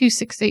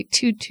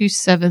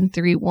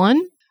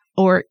 432-682-2731,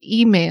 or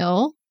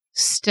email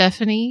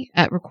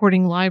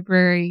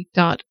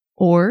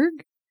Stephanie@recordinglibrary.org,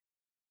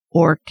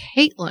 or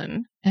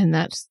Caitlin, and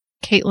that's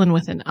Caitlin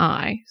with an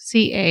I,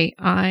 CAITLIN,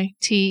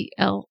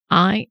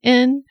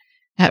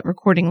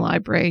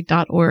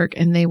 @recordinglibrary.org,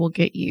 and they will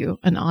get you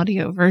an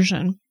audio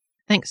version.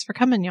 Thanks for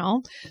coming,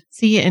 y'all.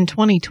 See you in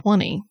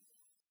 2020.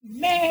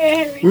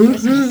 Merry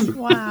Christmas.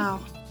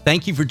 Wow.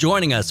 Thank you for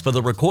joining us for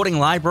the Recording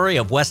Library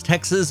of West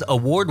Texas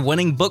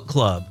award-winning book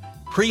club,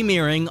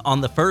 premiering on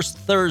the first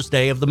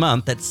Thursday of the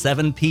month at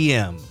 7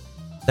 p.m.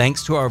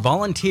 Thanks to our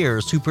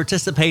volunteers who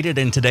participated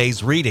in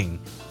today's reading.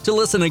 To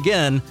listen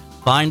again,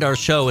 find our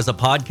show as a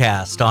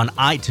podcast on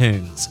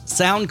iTunes,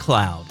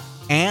 SoundCloud,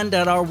 and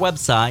at our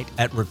website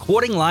at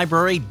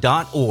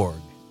recordinglibrary.org.